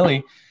 400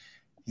 million,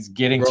 he's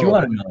getting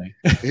 200 million.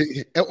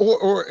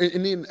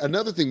 And then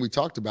another thing we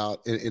talked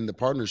about in the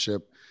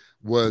partnership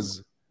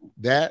was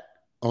that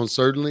on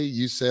certainly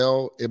you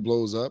sell, it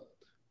blows up.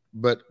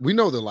 But we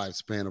know the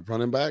lifespan of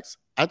running backs.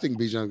 I think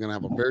Bijan's going to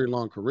have a very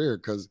long career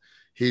because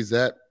he's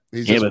but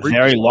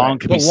very long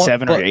could be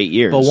 7 or 8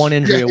 years. But one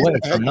injury away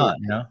from not,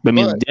 I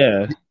mean,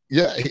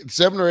 yeah,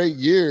 7 or 8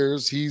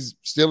 years, he's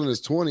still in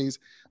his 20s.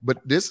 But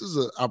this is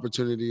an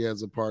opportunity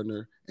as a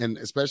partner, and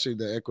especially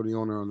the equity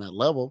owner on that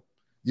level.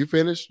 You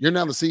finish, you're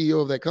now the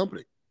CEO of that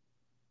company.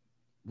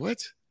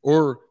 What?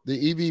 Or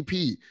the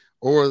EVP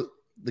or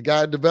the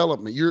guy at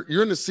development.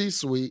 You're in the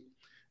C-suite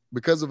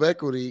because of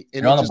equity.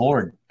 And you're on the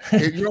board.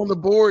 You're on the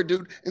board,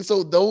 dude. And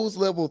so those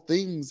level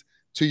things,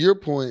 to your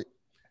point,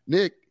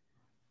 Nick,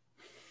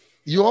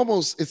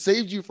 it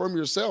saved you from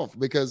yourself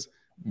because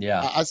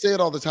I say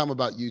it all the time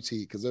about UT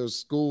because there's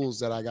schools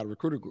that I got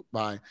recruited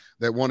by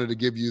that wanted to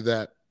give you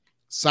that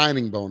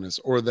signing bonus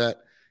or that,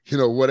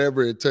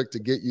 whatever it took to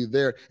get you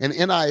there. And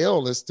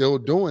NIL is still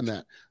doing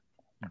that.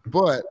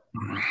 But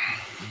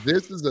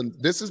this is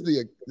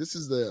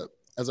the,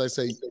 as I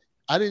say,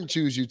 I didn't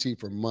choose UT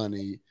for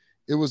money.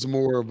 It was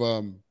more of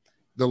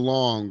the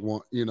long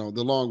one,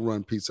 the long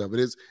run piece of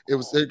it.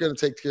 They're going to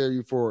take care of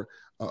you for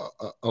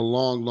a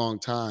long, long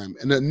time,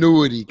 an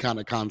annuity kind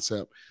of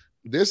concept.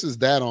 This is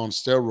that on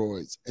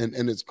steroids.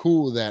 And it's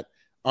cool that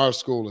our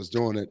school is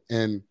doing it.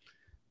 And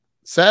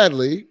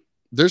sadly,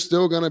 there's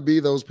still going to be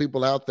those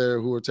people out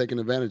there who are taking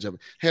advantage of it.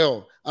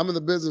 Hell, I'm in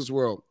the business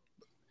world.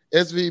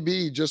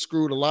 SVB just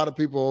screwed a lot of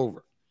people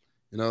over.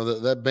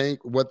 That bank,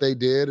 what they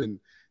did,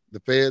 and the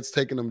Fed's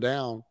taking them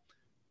down.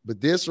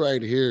 But this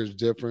right here is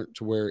different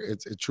to where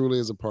it truly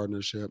is a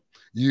partnership.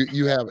 You're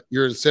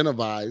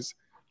incentivized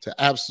to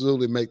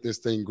absolutely make this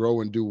thing grow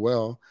and do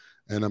well.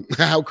 And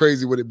how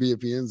crazy would it be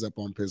if he ends up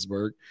on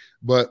Pittsburgh?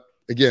 But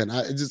again,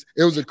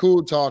 it was a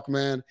cool talk,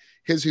 man.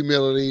 His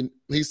humility,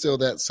 he's still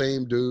that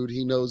same dude.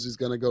 He knows he's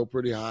going to go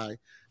pretty high.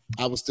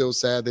 I was still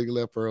sad that he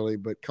left early,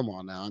 but come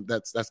on now.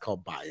 That's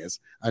called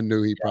bias. I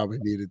knew he probably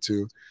needed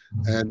to.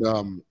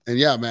 And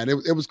yeah, man,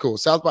 it was cool.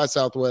 South by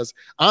Southwest.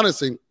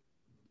 Honestly,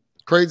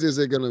 crazy as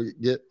they're going to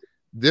get,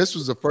 this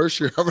was the first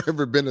year I've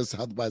ever been to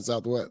South by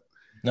Southwest.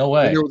 No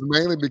way. And it was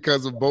mainly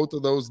because of both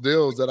of those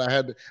deals that I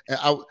had.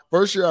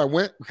 First year I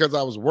went because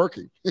I was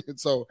working.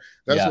 So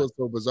that's what's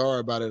so bizarre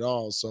about it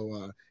all.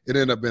 So it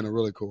ended up being a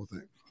really cool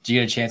thing. Do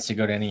you get a chance to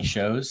go to any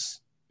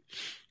shows?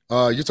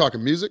 You're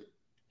talking music?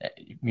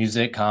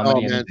 Music,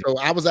 comedy. Oh, man. So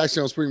I was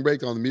actually on spring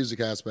break on the music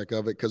aspect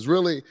of it because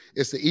really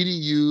it's the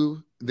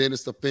EDU, then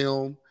it's the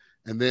film,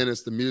 and then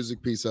it's the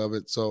music piece of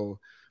it. So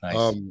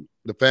nice.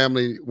 The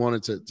family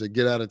wanted to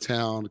get out of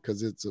town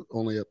because it's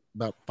only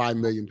about 5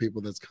 million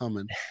people that's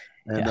coming.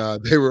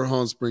 And they were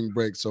on spring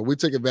break. So we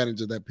took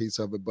advantage of that piece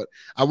of it. But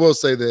I will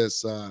say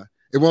this,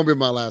 it won't be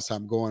my last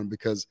time going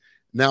because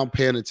now I'm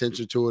paying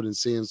attention to it and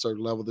seeing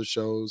certain level of the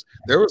shows.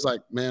 There was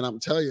man, I'm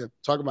telling you,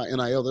 talking about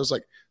NIL, there's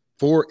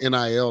 4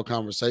 NIL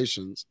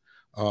conversations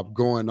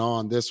going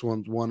on. This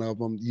one's one of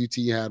them. UT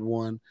had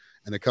one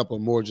and a couple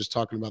more just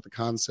talking about the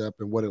concept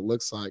and what it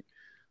looks like.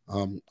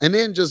 And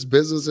then just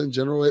business in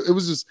general. It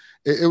was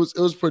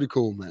pretty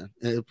cool, man.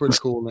 It was pretty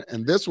cool.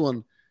 And this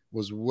one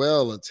was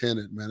well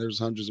attended, man. There's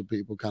hundreds of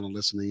people kind of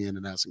listening in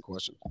and asking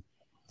questions.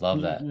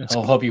 Love that.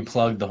 I hope you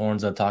plug the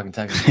Horns Up Talking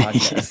Texas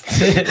podcast.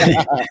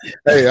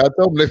 Hey, I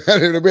told them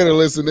they better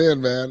listen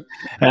in, man.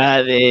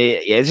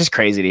 It's just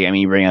crazy. I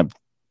mean, you bring up,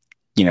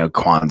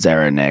 Quan's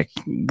era, Nick,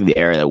 the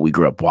era that we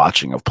grew up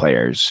watching of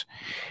players.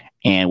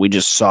 And we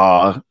just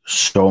saw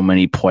so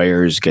many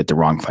players get the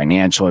wrong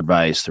financial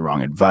advice, the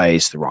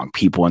wrong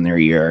people in their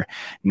ear.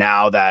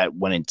 Now that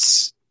when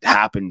it's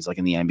happens, like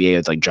in the NBA,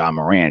 it's like John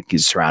Morant,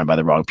 he's surrounded by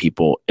the wrong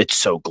people. It's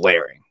so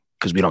glaring.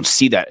 Because we don't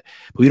see that.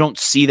 We don't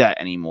see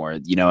that anymore,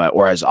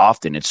 or as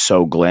often. It's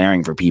so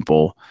glaring for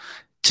people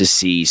to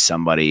see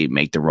somebody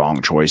make the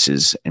wrong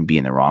choices and be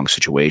in the wrong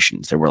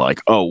situations. They were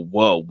like, "Oh,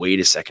 whoa, wait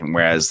a second."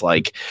 Whereas,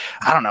 like,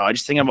 I don't know. I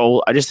just think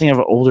of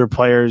older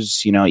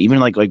players.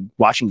 Even like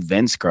watching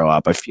Vince grow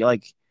up. I feel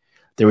like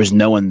there was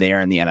no one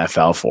there in the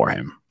NFL for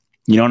him.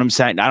 You know what I'm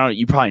saying?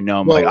 You probably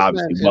know him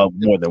obviously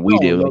more than we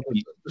do. No,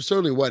 there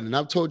certainly wasn't. And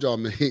I've told y'all,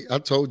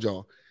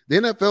 the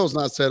NFL is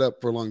not set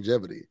up for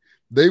longevity.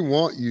 They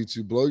want you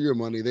to blow your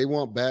money. They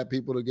want bad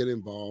people to get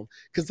involved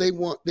because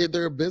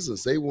they're a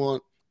business. They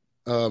want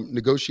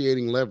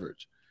negotiating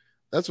leverage.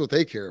 That's what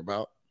they care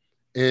about.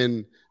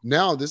 And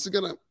now it's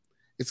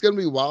gonna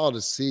be wild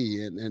to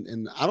see.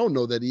 And I don't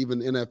know that even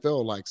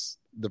NFL likes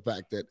the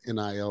fact that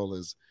NIL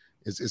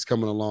is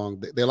coming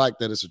along. They like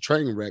that it's a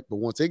train wreck, but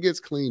once it gets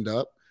cleaned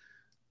up,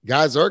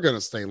 guys are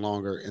gonna stay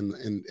longer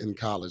in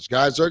college.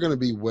 Guys are gonna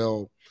be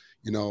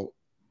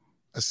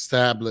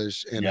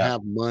established and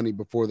have money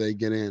before they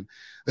get in.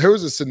 There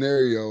was a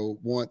scenario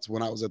once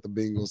when I was at the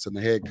Bengals and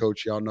the head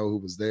coach, y'all know who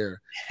was there.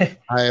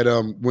 I had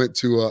went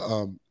to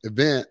a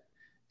event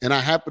and I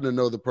happened to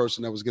know the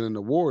person that was getting an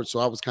award, so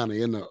I was kind of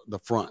in the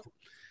front.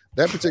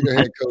 That particular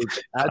head coach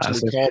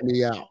actually called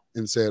me out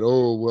and said,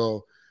 "Oh,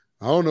 well,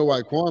 I don't know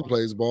why Quan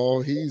plays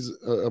ball. He's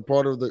a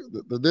part of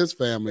the this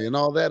family and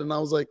all that." And I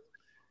was like,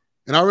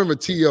 and I remember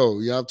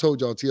T.O. I've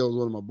told y'all T.O. was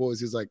one of my boys.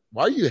 He's like,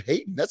 "Why are you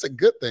hating? That's a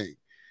good thing.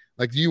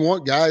 Like, do you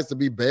want guys to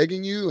be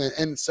begging you?"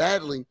 And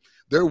sadly,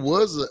 there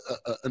was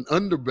an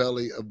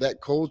underbelly of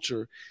that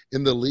culture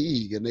in the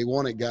league, and they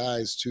wanted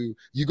guys to.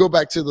 You go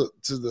back to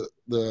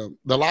the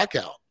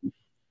lockout.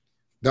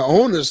 The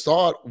owners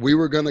thought we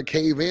were going to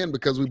cave in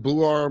because we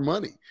blew our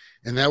money,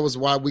 and that was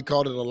why we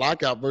called it a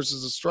lockout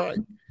versus a strike.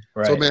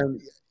 Right. So, man,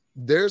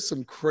 there's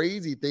some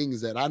crazy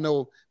things that I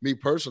know. Me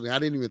personally, I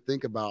didn't even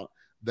think about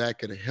that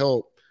could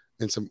help,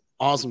 and some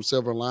awesome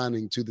silver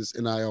lining to this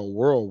NIL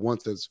world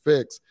once it's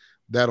fixed.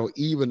 That'll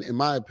even, in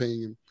my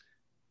opinion,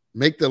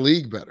 make the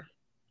league better.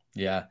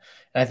 Yeah.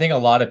 And I think a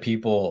lot of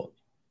people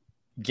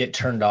get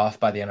turned off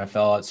by the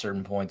NFL at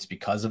certain points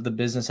because of the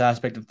business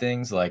aspect of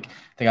things. Like, I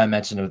think I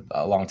mentioned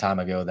a long time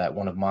ago that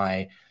one of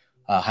my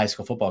high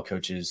school football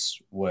coaches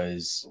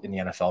was in the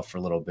NFL for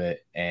a little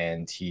bit,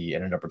 and he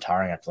ended up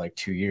retiring after like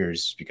 2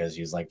 years because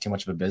he was like, too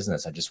much of a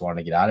business. I just wanted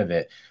to get out of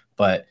it.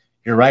 But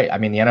you're right. I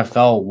mean, the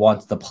NFL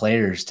wants the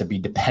players to be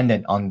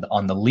dependent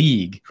on the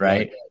league,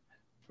 right?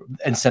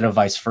 Instead of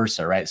vice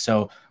versa, right?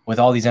 So with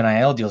all these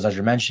NIL deals, as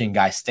you're mentioning,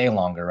 guys stay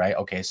longer, right?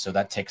 Okay, so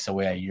that takes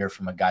away a year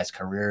from a guy's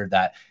career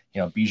that,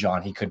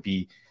 Bijan, he could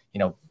be,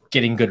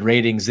 getting good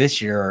ratings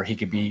this year, or he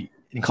could be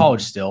in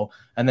college still.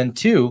 And then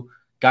 2,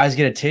 guys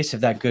get a taste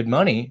of that good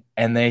money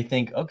and they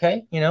think,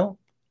 okay,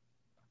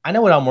 I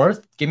know what I'm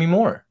worth. Give me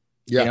more.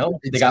 Yeah,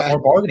 exactly. They got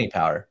more bargaining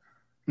power.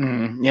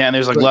 Yeah, and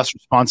there's like less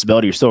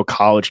responsibility. You're still a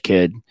college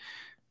kid,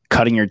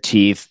 cutting your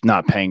teeth,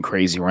 not paying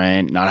crazy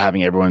rent, not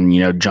having everyone,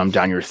 jump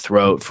down your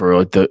throat for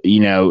like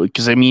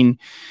because I mean,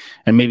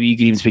 and maybe you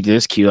could even speak to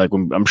this, Q, like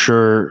I'm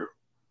sure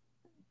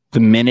the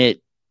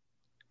minute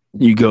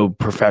you go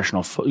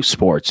professional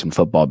sports and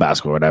football,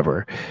 basketball,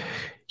 whatever,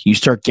 you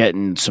start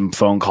getting some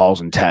phone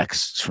calls and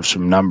texts from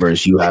some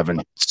numbers you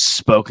haven't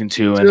spoken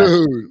to.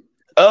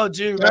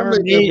 Dude, family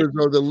members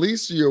are the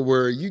least of your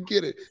worry. You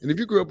get it. And if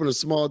you grew up in a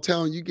small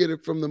town, you get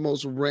it from the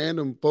most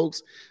random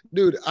folks.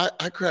 Dude,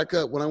 I crack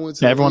up when I went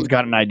to everyone's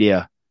got an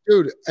idea.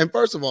 Dude, and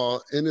first of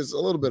all, and it's a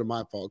little bit of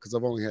my fault because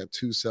I've only had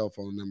 2 cell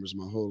phone numbers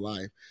my whole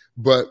life.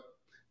 But,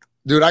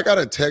 dude, I got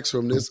a text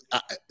from this,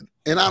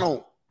 and I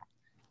don't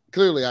 –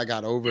 clearly I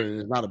got over it,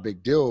 and it's not a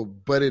big deal,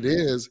 but it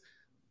is.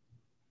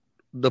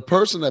 The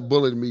person that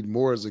bullied me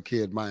more as a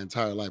kid my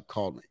entire life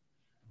called me.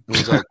 It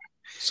was like,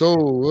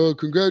 "So,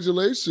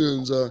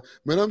 congratulations.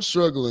 Man, I'm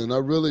struggling. I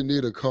really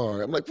need a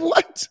car." I'm like,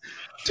 "What?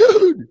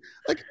 Dude,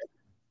 like,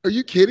 are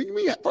you kidding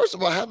me? First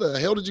of all, how the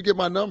hell did you get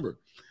my number?"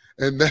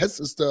 And that's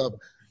the stuff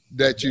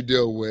that you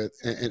deal with.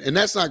 And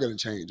that's not going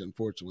to change,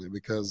 unfortunately,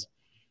 because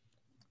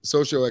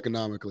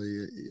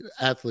socioeconomically,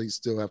 athletes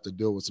still have to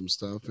deal with some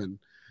stuff. And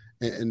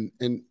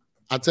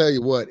I tell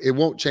you what, it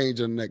won't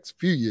change in the next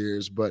few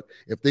years, but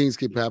if things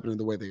keep happening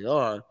the way they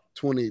are,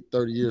 20,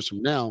 30 years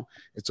from now,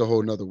 it's a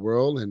whole nother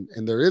world. And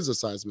there is a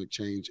seismic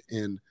change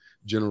in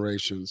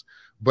generations.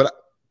 But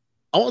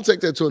I want to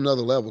take that to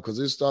another level because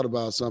it's thought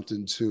about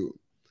something too.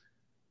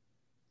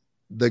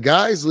 The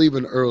guys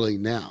leaving early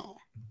now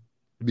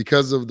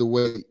because of the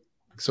way.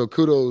 So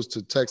kudos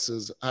to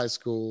Texas high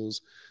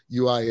schools,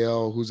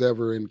 UIL, who's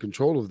ever in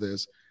control of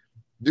this.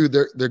 Dude,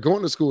 they're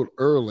going to school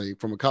early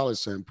from a college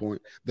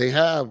standpoint. They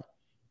have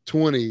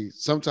 20,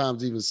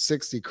 sometimes even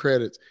 60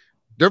 credits.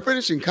 They're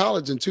finishing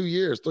college in 2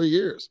 years, 3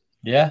 years.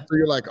 Yeah. So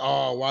you're like,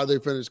 oh, why they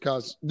finish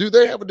college? Do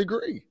they have a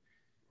degree?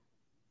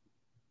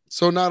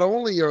 So not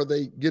only are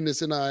they getting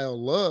this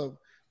NIL love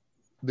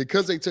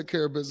because they took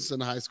care of business in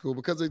high school,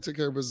 because they took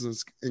care of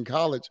business in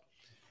college,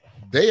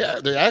 they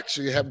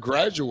actually have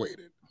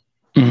graduated.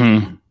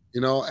 Mm-hmm.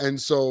 You know, and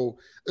so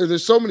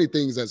there's so many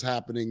things that's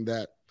happening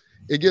that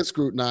it gets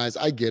scrutinized.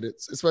 I get it,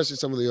 especially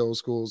some of the old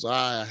schools.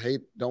 I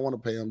don't want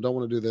to pay them, don't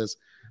want to do this,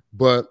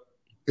 but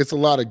it's a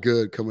lot of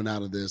good coming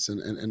out of this,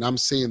 and I'm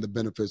seeing the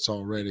benefits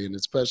already, and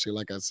especially,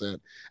 like I said,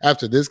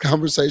 after this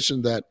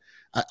conversation that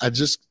I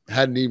just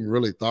hadn't even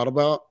really thought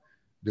about,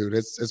 dude,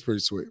 it's pretty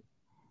sweet.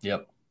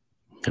 Yep.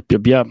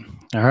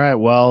 All right,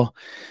 well,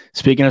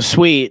 speaking of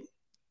sweet,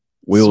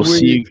 we will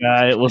see you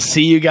guys. We'll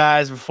see you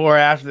guys before or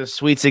after the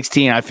Sweet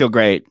 16. I feel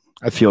great.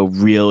 I feel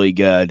really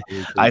good.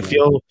 I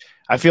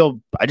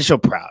just feel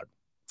proud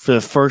for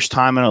the first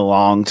time in a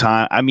long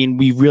time. I mean,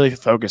 we really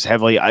focus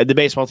heavily. The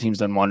baseball team's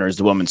done wonders.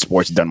 The women's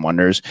sports have done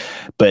wonders,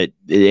 but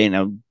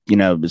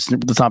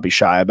let's not be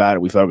shy about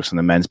it. We focus on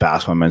the men's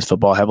basketball, and men's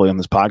football heavily on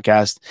this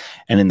podcast.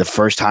 And in the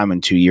first time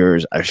in 2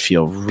 years, I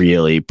feel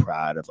really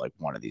proud of like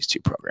one of these two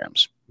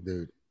programs.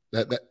 Dude,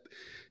 that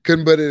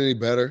couldn't put it any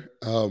better.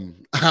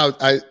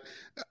 I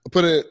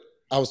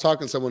was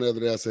talking to someone the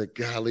other day. I said,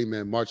 golly,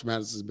 man, March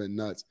Madness has been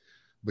nuts.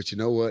 But you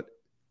know what?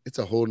 It's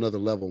a whole nother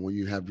level when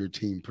you have your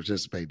team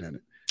participating in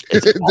it.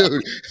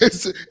 Dude,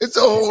 it's a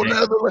whole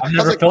nother level.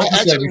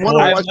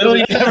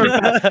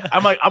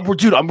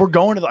 We're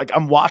going to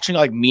I'm watching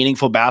like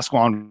meaningful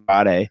basketball on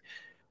Friday.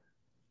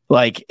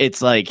 Like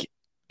it's like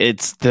I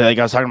was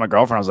talking to my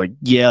girlfriend. I was like,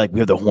 yeah, like we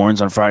have the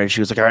horns on Friday. She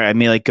was like, all right, I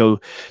may like go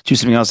do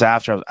something else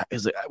after. I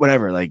was like,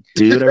 whatever, like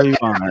do whatever you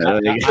want. I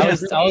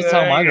was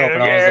telling my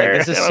girlfriend, I was like,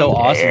 this is so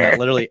awesome that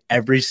literally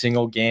every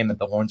single game that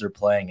the Horns are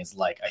playing is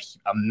like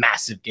a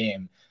massive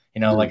game.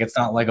 You know, like it's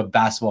not like a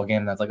basketball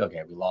game that's like,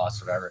 okay, we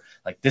lost, whatever.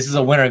 Like this is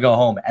a winner go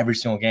home every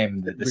single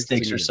game. The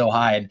stakes are so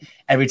high, and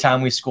every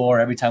time we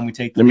score, every time we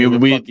take the lead,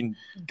 we fucking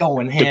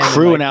going ham. The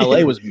crew in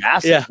LA was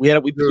massive. Yeah,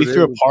 we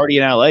threw a party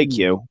in LA,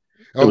 Q.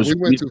 We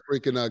went to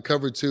freaking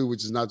Cover 2,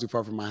 which is not too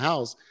far from my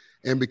house.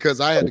 And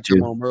because I had to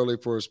come home early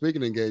for a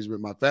speaking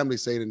engagement, my family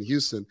stayed in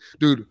Houston.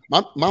 Dude,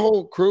 my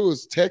whole crew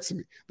is texting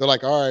me. They're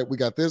like, all right, we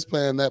got this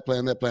plan, that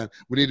plan, that plan.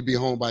 We need to be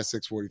home by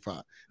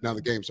 6:45. Now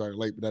the game started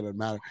late, but that doesn't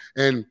matter.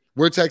 And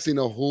we're texting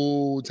the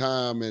whole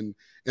time. And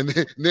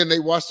then they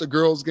watched the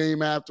girls'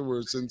 game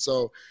afterwards. And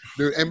so,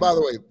 dude, and by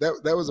the way,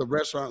 that was a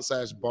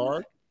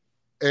restaurant/bar.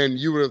 And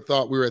you would have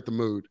thought we were at the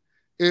Mood.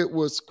 It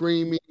was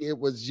screaming, it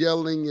was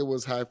yelling, it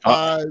was high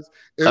fives.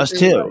 Us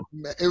too.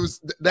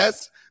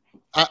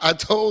 I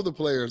told the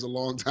players a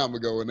long time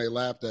ago and they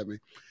laughed at me.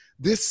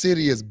 This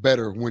city is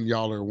better when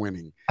y'all are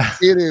winning.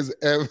 It is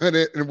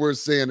evident, and we're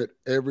seeing it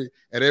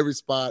at every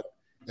spot,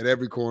 at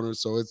every corner.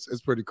 So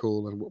it's pretty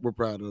cool, and we're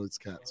proud of these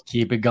cats.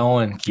 Keep it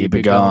going. Keep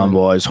it going,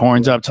 boys.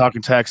 Horns up,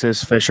 talking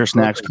Texas, Fisher,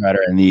 Snacks,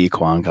 Credit, and the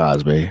Quan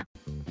Cosby.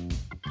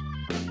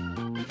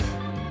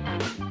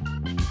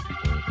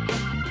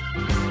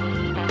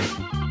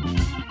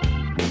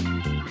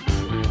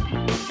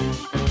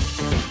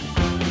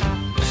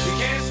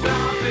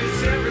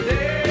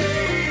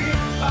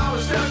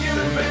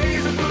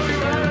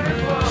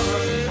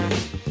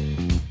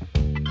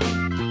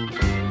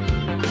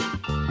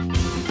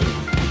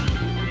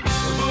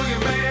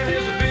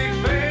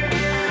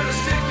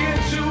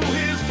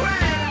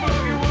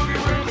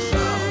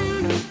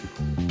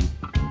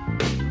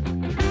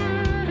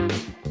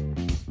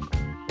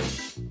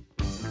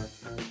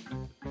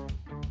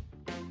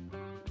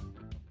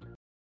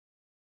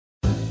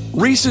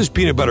 Reese's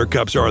peanut butter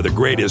cups are the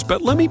greatest,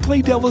 but let me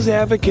play devil's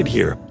advocate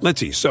here. Let's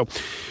see. So,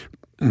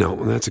 no,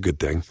 that's a good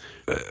thing.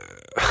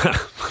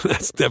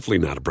 That's definitely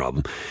not a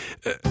problem.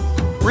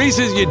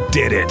 Reese's, you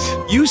did it.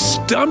 You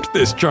stumped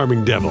this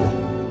charming devil.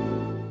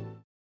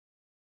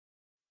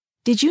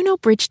 Did you know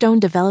Bridgestone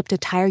developed a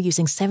tire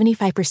using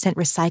 75%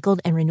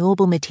 recycled and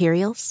renewable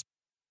materials?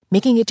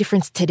 Making a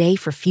difference today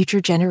for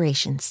future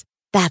generations.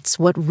 That's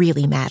what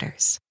really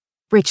matters.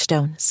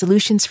 Bridgestone,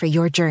 solutions for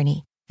your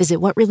journey. Visit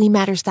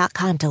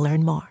whatreallymatters.com to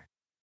learn more.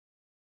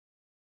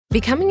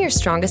 Becoming your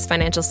strongest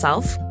financial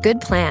self? Good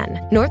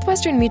plan.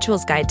 Northwestern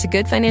Mutual's Guide to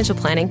Good Financial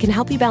Planning can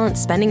help you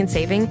balance spending and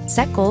saving,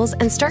 set goals,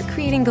 and start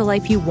creating the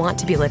life you want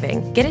to be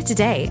living. Get it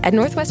today at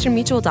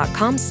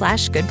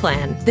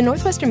northwesternmutual.com/goodplan. The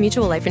Northwestern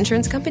Mutual Life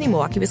Insurance Company,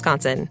 Milwaukee,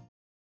 Wisconsin.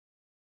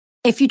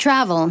 If you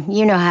travel,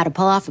 you know how to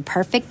pull off a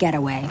perfect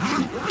getaway.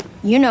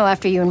 You know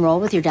after you enroll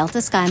with your Delta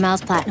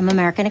SkyMiles Platinum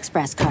American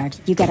Express card,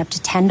 you get up to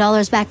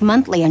 $10 back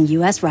monthly on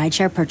U.S.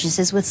 rideshare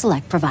purchases with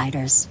select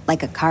providers,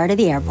 like a car to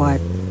the airport.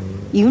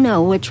 You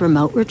know which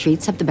remote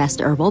retreats have the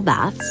best herbal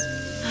baths,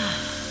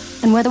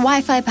 and where the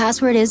Wi-Fi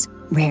password is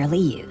rarely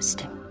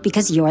used,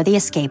 because you're the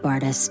escape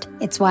artist.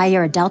 It's why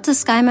you're a Delta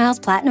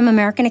SkyMiles Platinum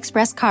American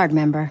Express card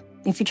member.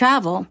 If you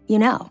travel, you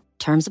know.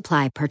 Terms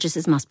apply.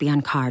 Purchases must be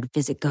on card.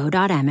 Visit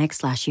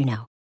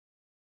go.amex/you-know.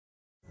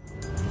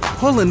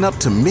 Pulling up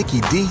to Mickey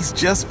D's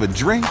just for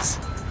drinks?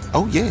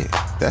 Oh yeah,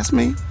 that's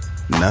me.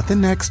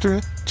 Nothing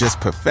extra, Just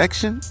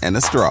perfection and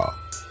a straw.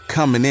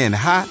 Coming in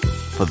hot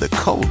for the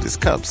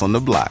coldest cups on the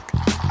block.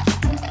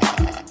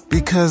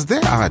 Because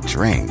there are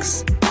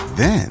drinks.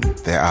 Then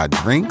there are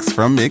drinks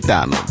from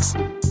McDonald's.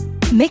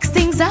 Mix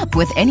things up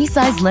with any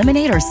size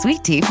lemonade or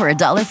sweet tea for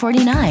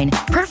 $1.49.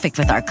 Perfect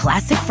with our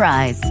classic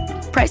fries.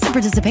 Price and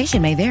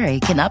participation may vary.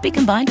 Cannot be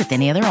combined with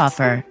any other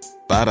offer.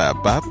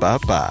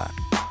 Ba-da-ba-ba-ba.